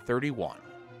episode 31,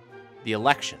 the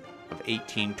election of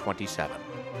 1827.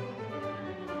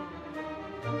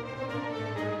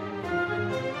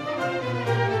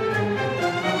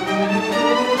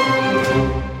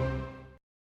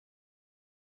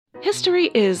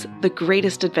 History is the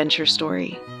greatest adventure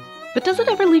story. But does it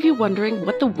ever leave you wondering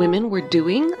what the women were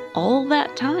doing all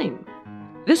that time?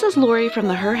 This is Lori from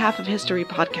the Her Half of History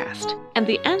podcast, and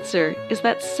the answer is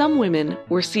that some women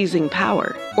were seizing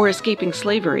power, or escaping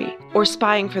slavery, or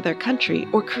spying for their country,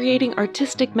 or creating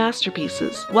artistic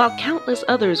masterpieces, while countless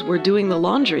others were doing the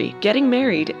laundry, getting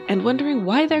married, and wondering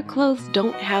why their clothes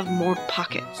don't have more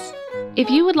pockets. If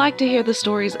you would like to hear the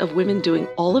stories of women doing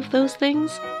all of those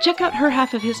things, check out Her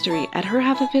Half of History at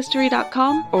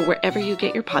herhalfofhistory.com or wherever you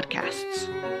get your podcasts.